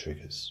one of your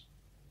triggers.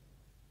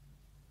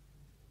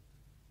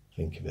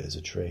 Think of it as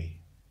a tree.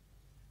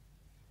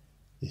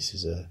 This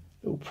is a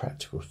little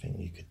practical thing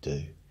you could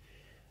do.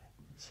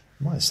 It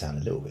might sound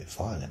a little bit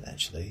violent,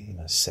 actually,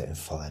 setting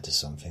fire to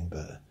something,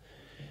 but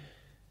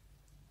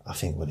I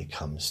think when it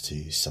comes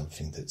to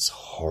something that's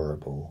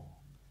horrible,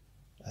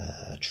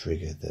 a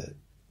trigger that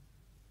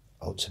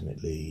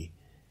ultimately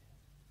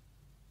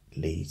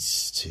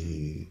leads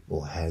to,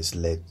 or has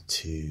led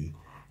to,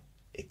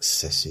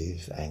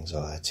 excessive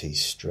anxiety,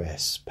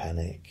 stress,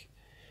 panic,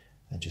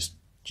 and just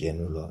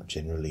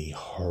generally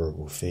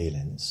horrible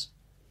feelings,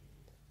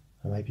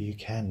 and maybe you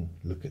can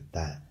look at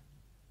that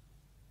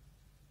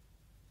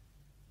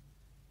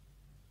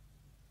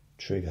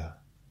trigger,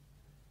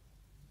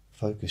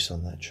 focus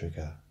on that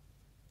trigger,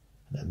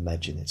 and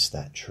imagine it's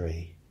that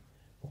tree,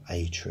 or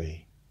a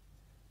tree,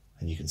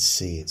 and you can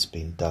see it's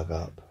been dug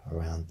up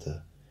around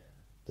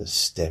the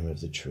stem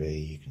of the tree.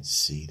 You can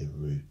see the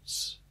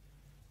roots.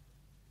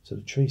 So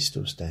the tree's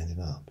still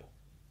standing up.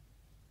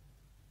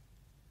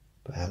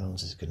 But how long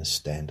is it going to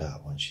stand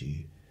up once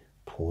you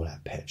pour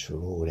that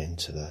petrol all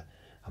into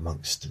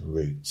amongst the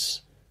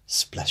roots,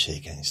 splash it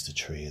against the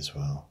tree as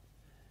well,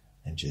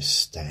 and just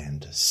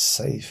stand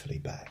safely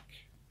back,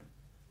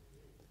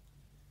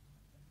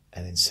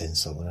 and then send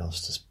someone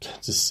else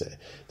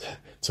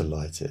to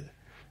light it?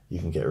 You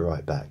can get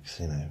right back,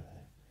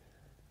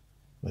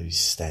 maybe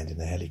stand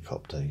in a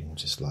helicopter and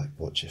just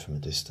watch it from a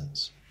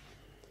distance.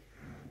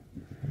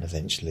 And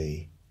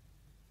eventually,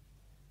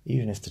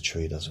 even if the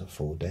tree doesn't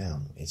fall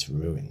down, it's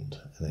ruined,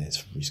 and then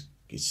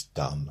it's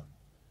done.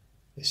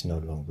 It's no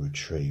longer a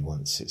tree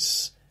once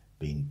it's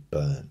been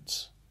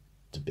burnt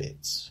to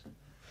bits.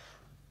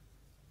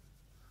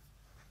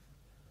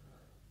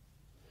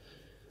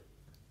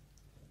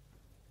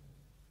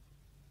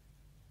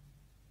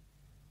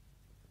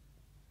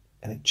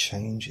 And it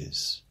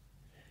changes,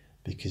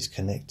 because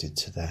connected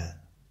to that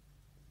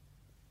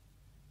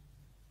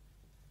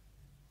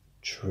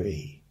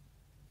tree,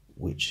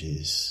 which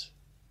is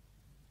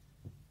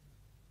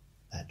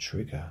that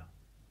trigger,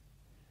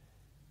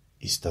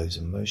 is those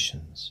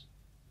emotions.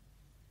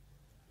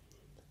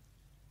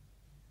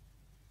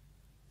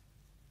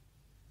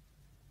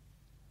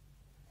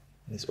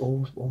 And it's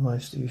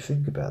almost, you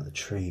think about the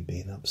tree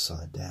being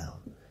upside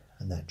down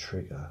and that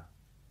trigger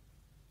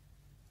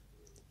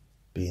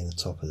being the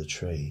top of the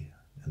tree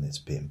and it's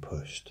being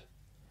pushed,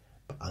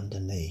 but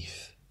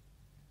underneath,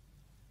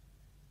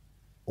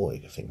 or you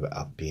can think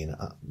about being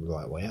up,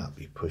 right way up,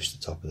 you push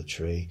the top of the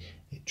tree,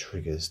 it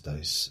triggers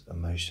those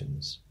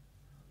emotions.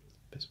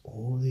 But it's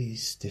all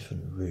these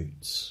different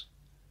roots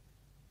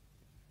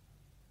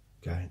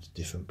going to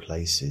different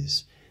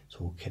places. It's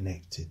all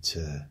connected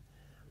to,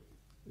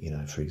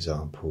 for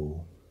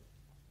example,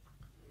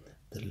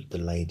 the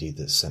lady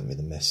that sent me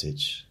the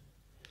message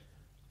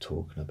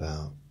talking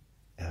about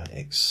our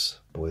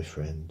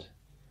ex-boyfriend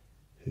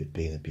who'd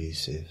been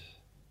abusive,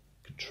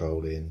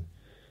 controlling,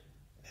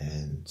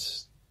 and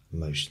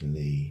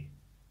emotionally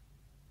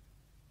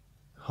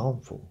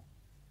harmful.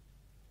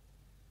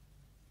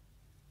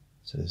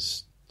 So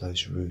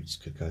those roots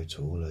could go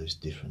to all those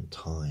different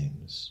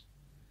times,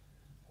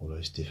 all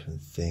those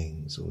different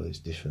things, all those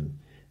different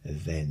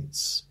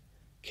events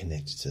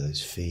connected to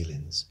those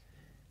feelings.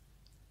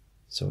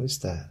 So it's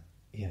that,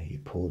 you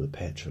pour the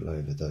petrol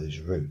over those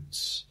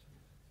roots,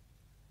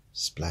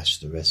 splash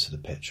the rest of the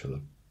petrol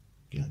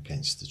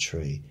against the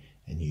tree,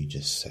 and you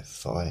just set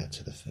fire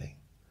to the thing.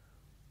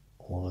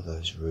 All of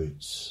those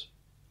roots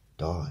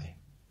die.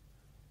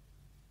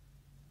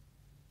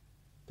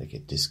 They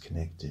get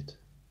disconnected.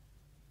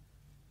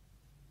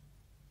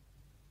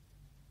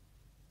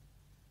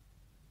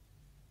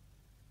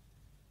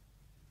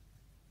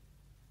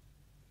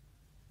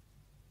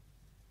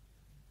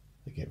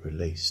 They get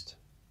released.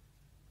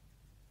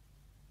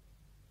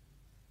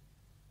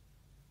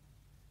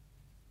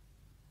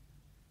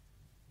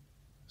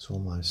 It's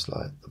almost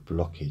like the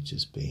blockage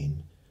has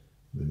been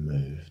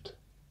removed.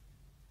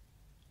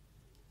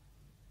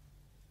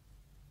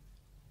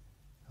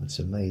 It's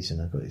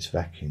amazing. I've got this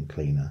vacuum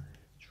cleaner.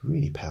 It's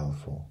really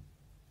powerful.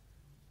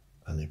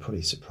 And they're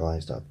probably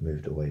surprised I've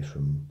moved away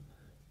from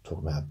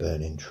talking about a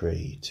burning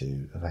tree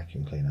to a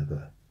vacuum cleaner.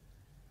 But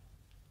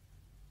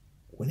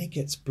when it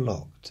gets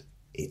blocked,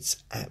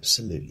 it's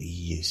absolutely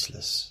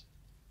useless.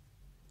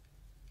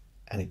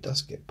 And it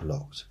does get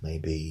blocked.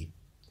 Maybe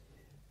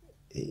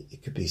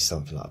it could be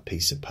something like a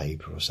piece of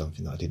paper or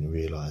something that I didn't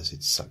realise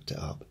it sucked it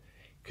up,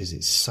 because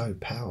it's so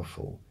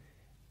powerful.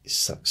 it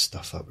sucks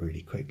stuff up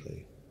really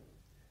quickly.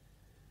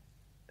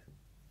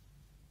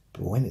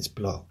 But when it's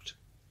blocked,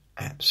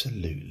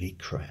 absolutely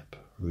crap,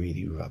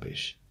 really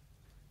rubbish.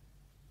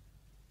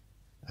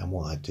 And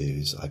what I do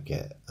is I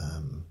get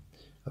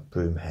a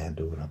broom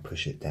handle and I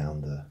push it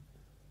down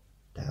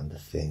the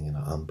thing and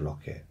I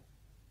unblock it.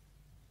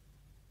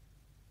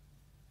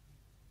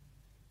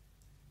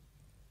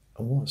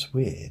 And what's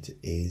weird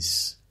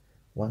is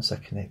once I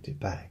connect it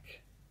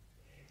back,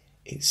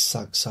 it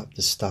sucks up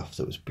the stuff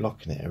that was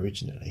blocking it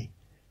originally,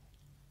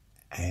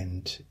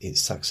 and it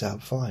sucks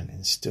out fine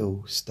and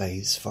still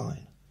stays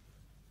fine.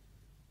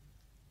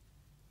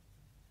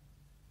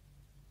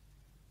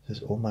 So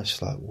it's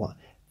almost like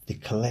the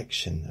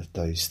collection of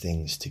those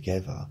things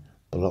together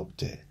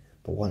blocked it,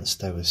 but once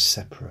they were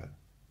separate,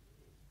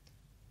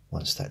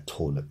 once that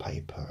toilet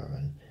paper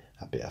and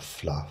a bit of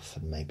fluff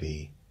and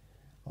maybe,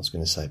 I was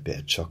going to say a bit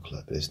of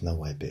chocolate, but there's no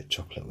way a bit of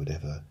chocolate would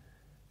ever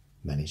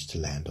manage to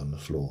land on the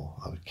floor.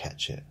 I would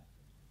catch it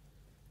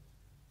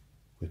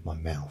with my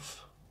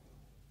mouth.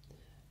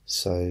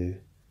 So you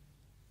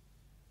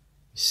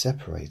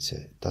separate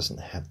it, it doesn't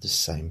have the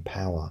same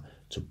power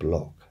to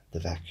block the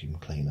vacuum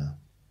cleaner.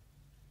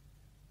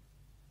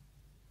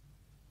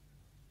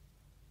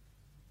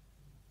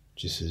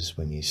 Just as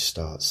when you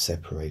start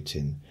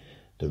separating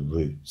the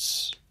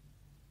roots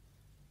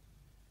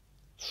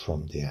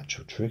from the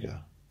actual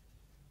trigger,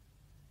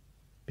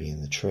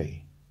 being the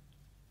tree.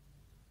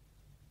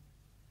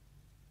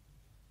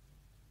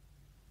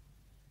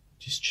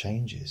 Just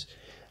changes.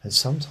 And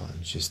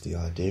sometimes just the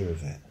idea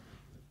of it,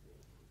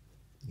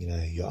 you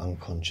know, your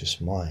unconscious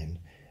mind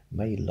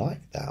may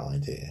like that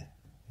idea.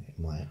 It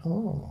might,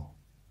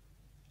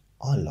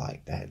 I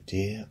like that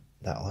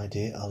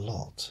idea a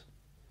lot.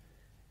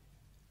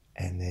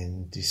 And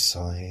then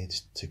decide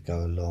to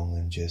go along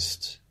and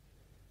just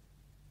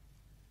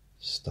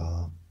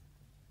start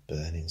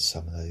burning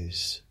some of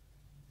those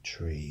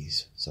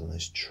trees, some of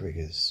those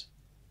triggers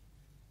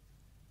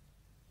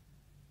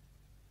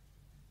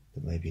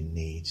that maybe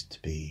need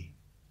to be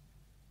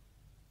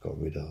got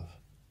rid of.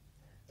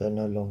 They're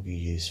no longer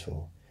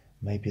useful.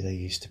 Maybe they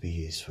used to be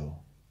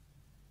useful.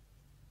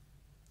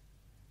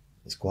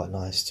 It's quite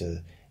nice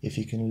to, if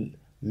you can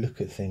look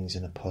at things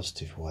in a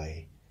positive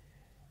way.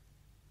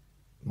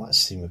 It might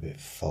seem a bit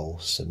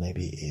false, and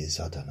maybe it is,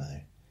 I don't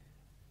know.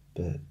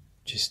 But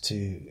just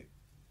to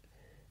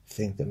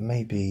think that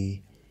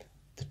maybe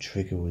the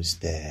trigger was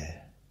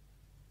there.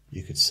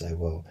 You could say,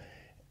 well,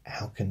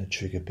 how can the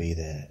trigger be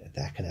there?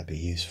 How can that be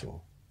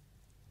useful?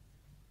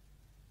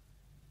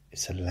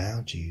 It's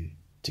allowed you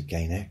to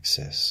gain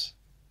access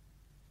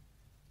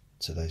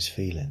to those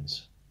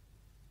feelings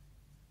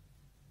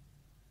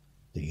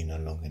that you no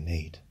longer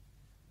need.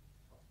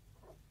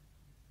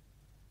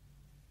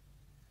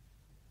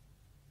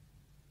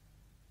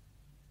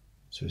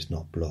 So it's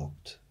not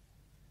blocked.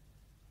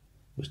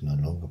 It's no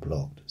longer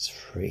blocked. It's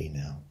free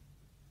now.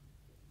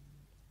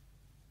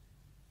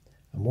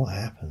 And what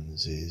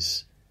happens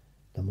is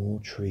the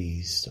more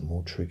trees, the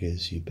more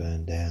triggers you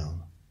burn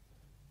down,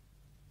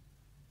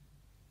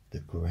 the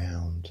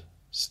ground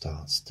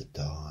starts to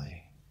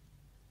die.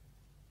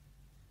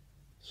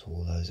 So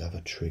all those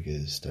other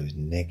triggers, those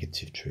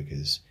negative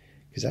triggers,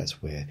 because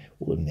that's where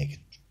all the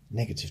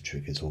negative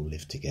triggers all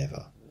live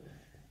together,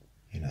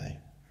 you know.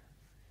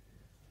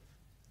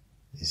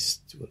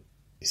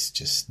 It's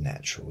just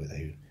natural with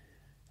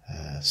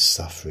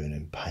suffering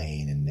and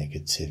pain and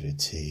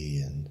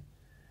negativity and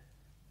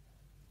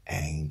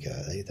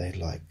anger. They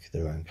like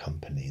their own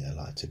company. They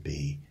like to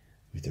be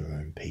with their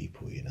own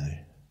people, you know.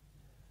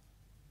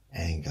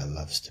 Anger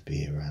loves to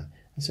be around.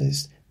 And so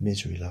it's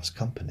misery loves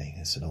company.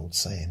 It's an old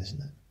saying, isn't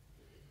it?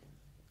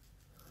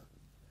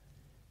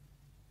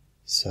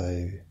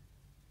 So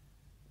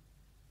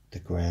the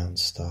ground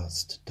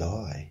starts to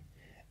die,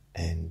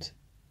 and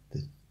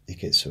it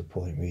gets to a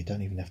point where you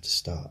don't even have to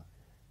start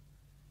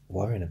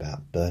worrying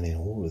about burning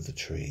all of the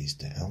trees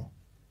down,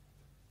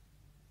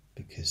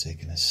 because they're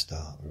going to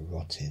start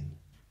rotting.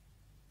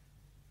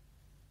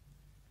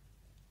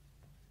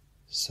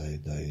 So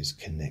those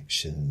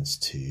connections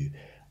to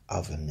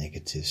other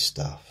negative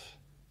stuff,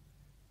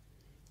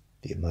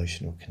 the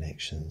emotional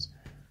connections,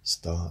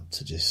 start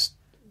to just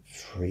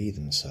free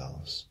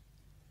themselves.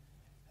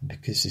 And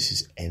because this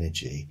is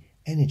energy,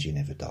 energy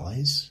never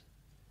dies.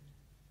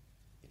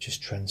 It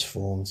just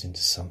transforms into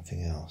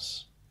something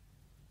else.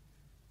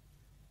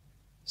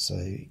 So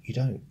you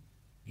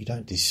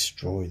don't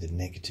destroy the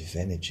negative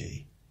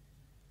energy,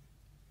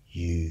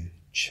 you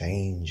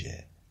change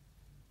it.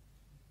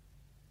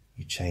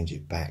 You change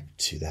it back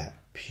to that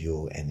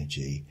pure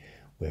energy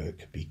where it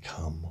could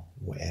become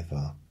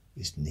whatever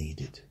is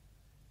needed.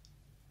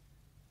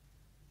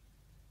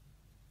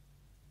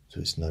 So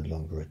it's no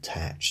longer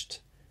attached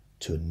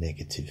to a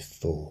negative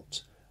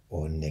thought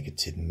or a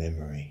negative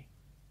memory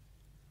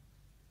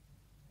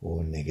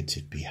or a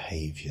negative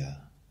behavior.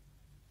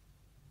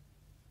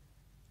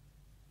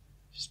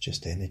 It's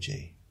just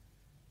energy.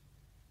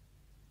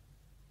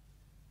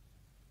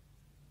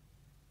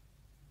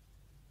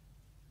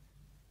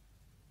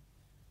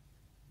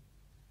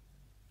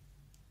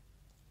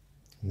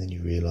 And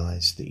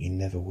realise that you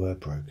never were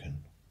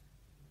broken.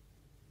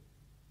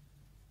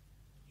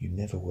 You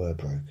never were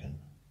broken.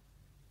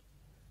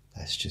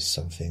 That's just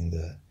something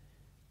that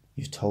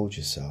you've told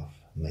yourself.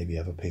 Maybe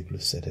other people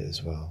have said it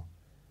as well.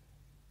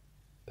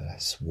 But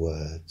that's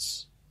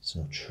words. It's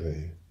not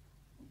true.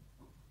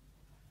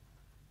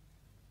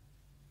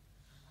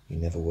 You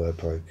never were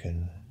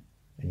broken,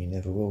 and you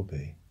never will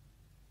be.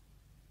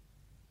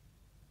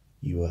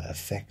 You were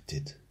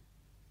affected.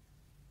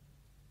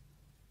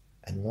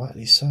 And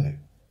rightly so.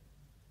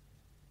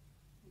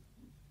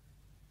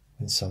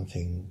 When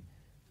something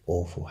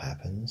awful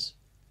happens,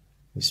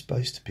 we're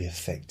supposed to be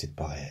affected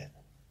by it,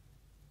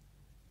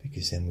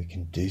 because then we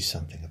can do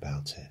something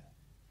about it.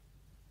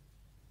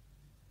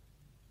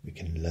 We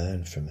can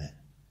learn from it.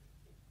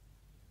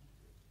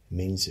 It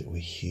means that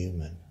we're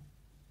human.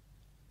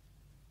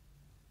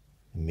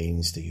 It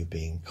means that you're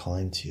being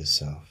kind to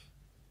yourself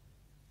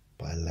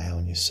by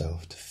allowing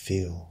yourself to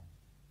feel,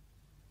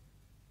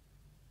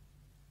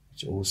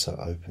 which also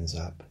opens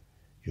up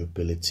your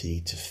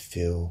ability to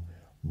feel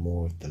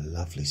more of the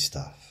lovely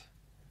stuff,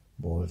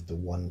 more of the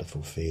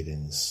wonderful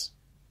feelings,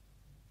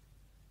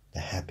 the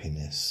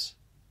happiness,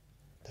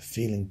 the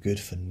feeling good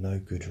for no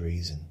good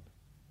reason.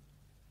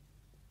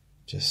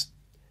 Just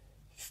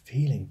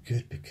feeling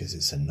good because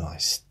it's a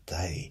nice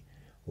day,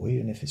 or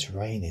even if it's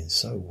raining,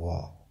 so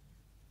what?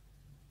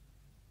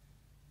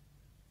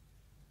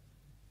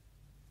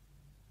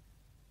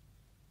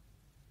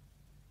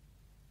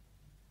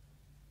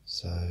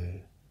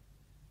 So,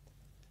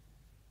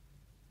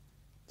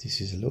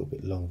 this is a little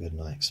bit longer than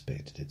I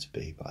expected it to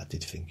be, but I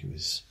did think it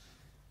was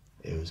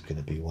going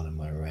to be one of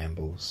my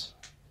rambles.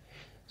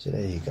 So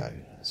there you go.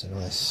 It's a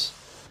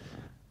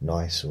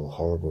nice or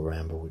horrible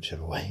ramble,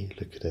 whichever way you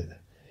look at it.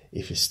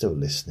 If you're still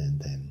listening,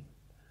 then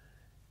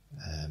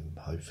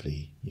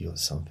hopefully you got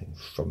something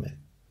from it.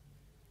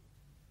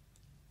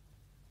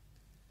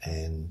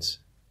 And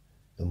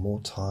the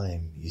more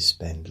time you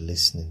spend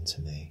listening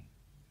to me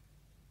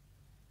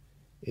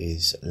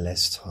is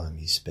less time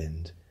you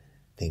spend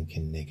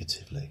thinking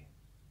negatively.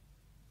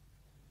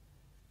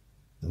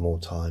 The more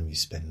time you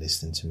spend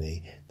listening to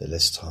me, the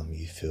less time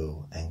you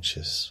feel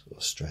anxious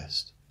or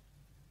stressed.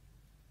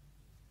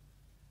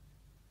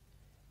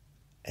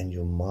 And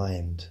your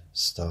mind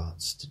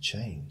starts to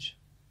change.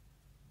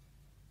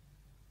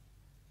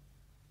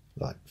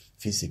 Like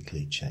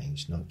physically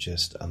change, not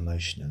just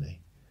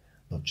emotionally,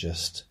 not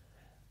just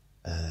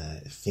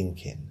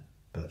thinking,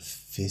 but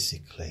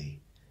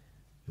physically.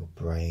 Your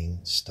brain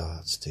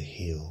starts to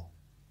heal.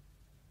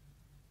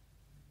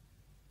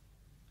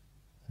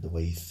 The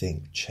way you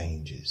think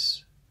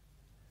changes,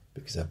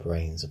 because our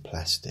brains are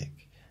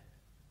plastic.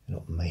 They're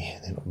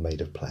not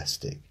made of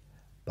plastic,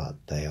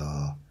 but they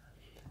are.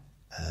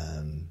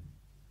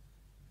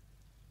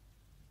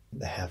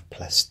 They have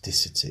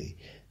plasticity.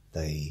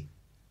 They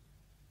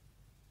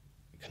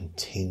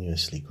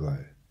continuously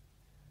grow.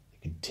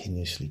 They're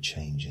continuously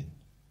changing.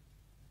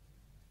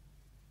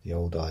 The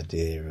old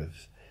idea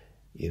of,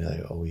 you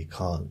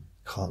can't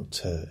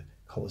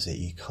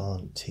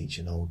teach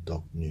an old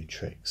dog new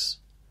tricks.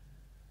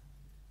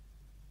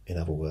 In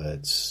other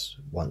words,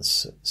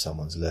 once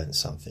someone's learned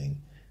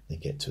something, they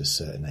get to a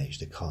certain age,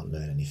 they can't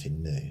learn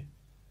anything new.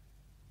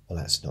 Well,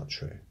 that's not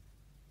true.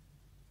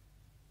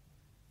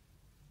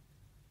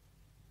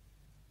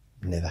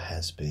 Never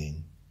has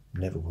been,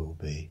 never will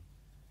be.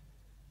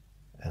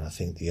 And I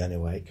think the only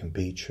way it can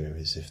be true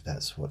is if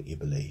that's what you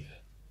believe.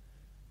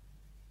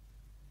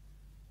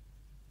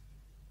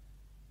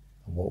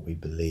 And what we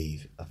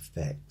believe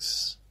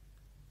affects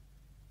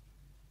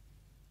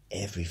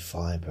every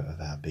fibre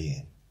of our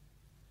being.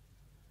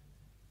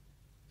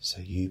 So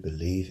you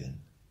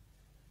believing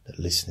that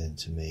listening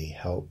to me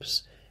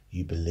helps,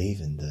 you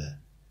believing that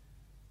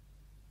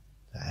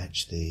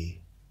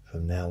actually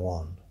from now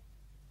on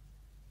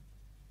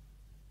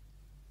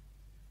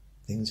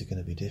things are going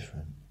to be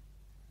different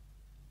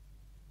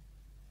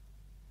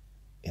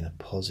in a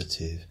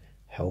positive,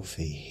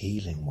 healthy,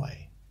 healing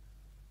way.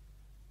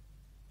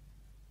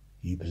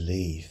 You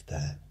believe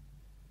that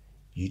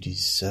you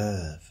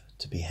deserve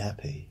to be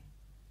happy.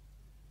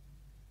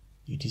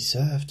 You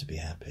deserve to be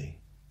happy.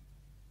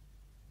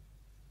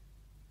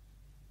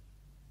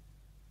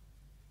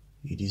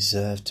 You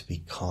deserve to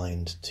be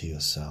kind to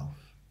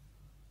yourself.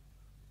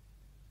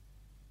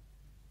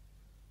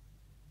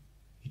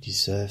 You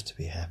deserve to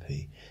be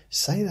happy.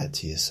 Say that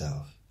to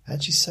yourself.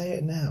 Actually say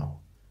it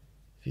now.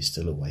 If you're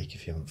still awake,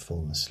 if you haven't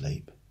fallen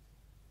asleep.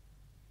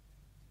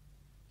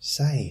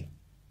 Say,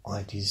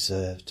 I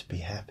deserve to be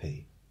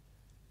happy.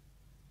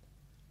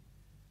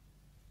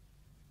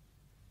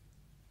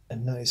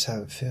 And notice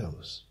how it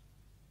feels.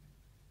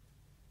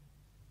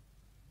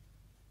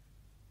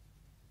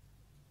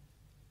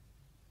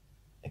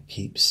 And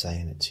keep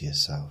saying it to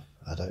yourself.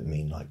 I don't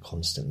mean like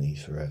constantly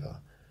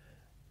forever.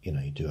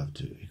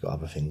 You've got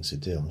other things to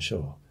do, I'm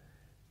sure.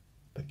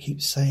 But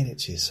keep saying it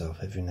to yourself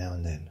every now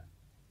and then.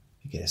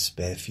 You get a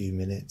spare few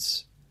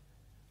minutes.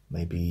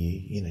 Maybe,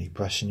 you're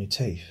brushing your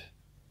teeth.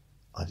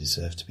 I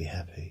deserve to be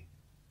happy.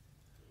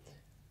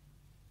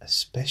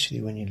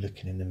 Especially when you're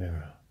looking in the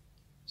mirror.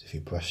 So if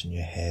you're brushing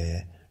your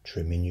hair,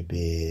 trimming your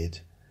beard,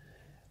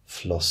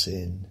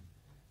 flossing,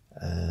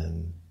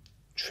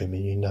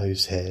 trimming your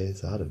nose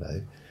hairs, I don't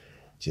know,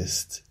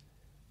 just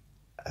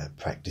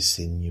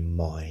practicing your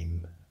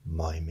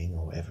miming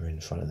or whatever in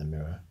front of the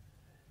mirror.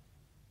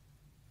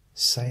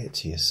 Say it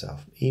to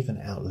yourself, even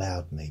out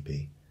loud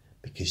maybe,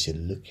 because you're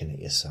looking at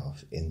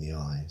yourself in the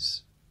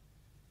eyes.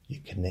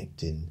 You're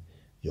connecting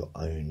your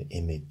own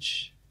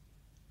image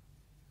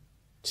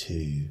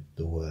to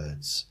the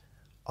words,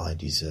 I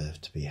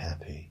deserve to be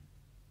happy.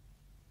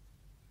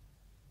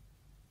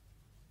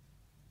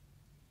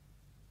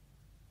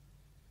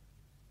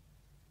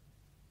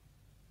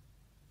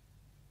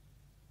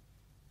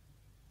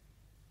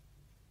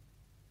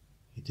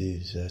 You do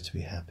deserve to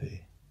be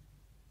happy.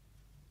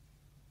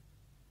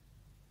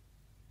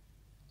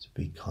 So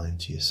be kind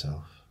to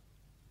yourself,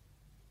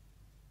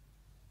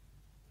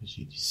 because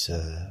you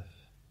deserve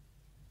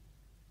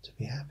to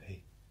be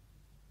happy.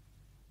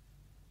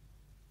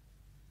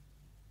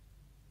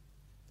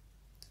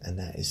 And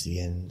that is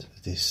the end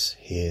of this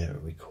here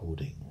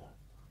recording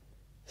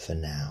for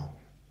now,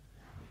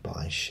 but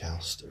I shall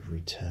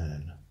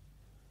return.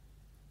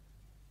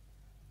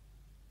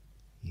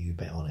 You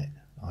bet on it,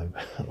 I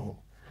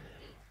will.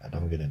 And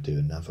I'm going to do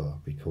another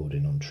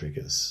recording on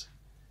triggers,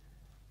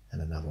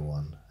 and another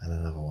one, and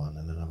another one,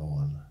 and another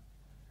one.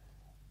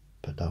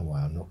 But don't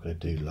worry, I'm not going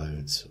to do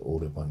loads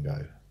all in one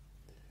go.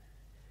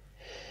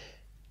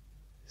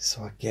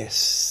 So I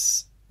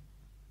guess,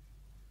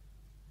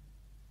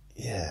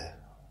 yeah,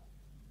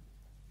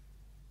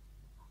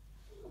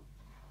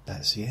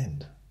 that's the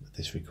end of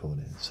this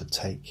recording. So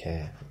take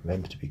care,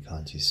 remember to be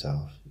kind to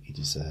yourself, you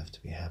deserve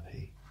to be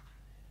happy.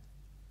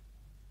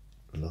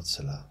 Lots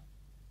of love.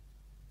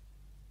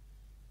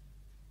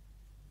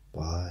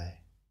 Bye.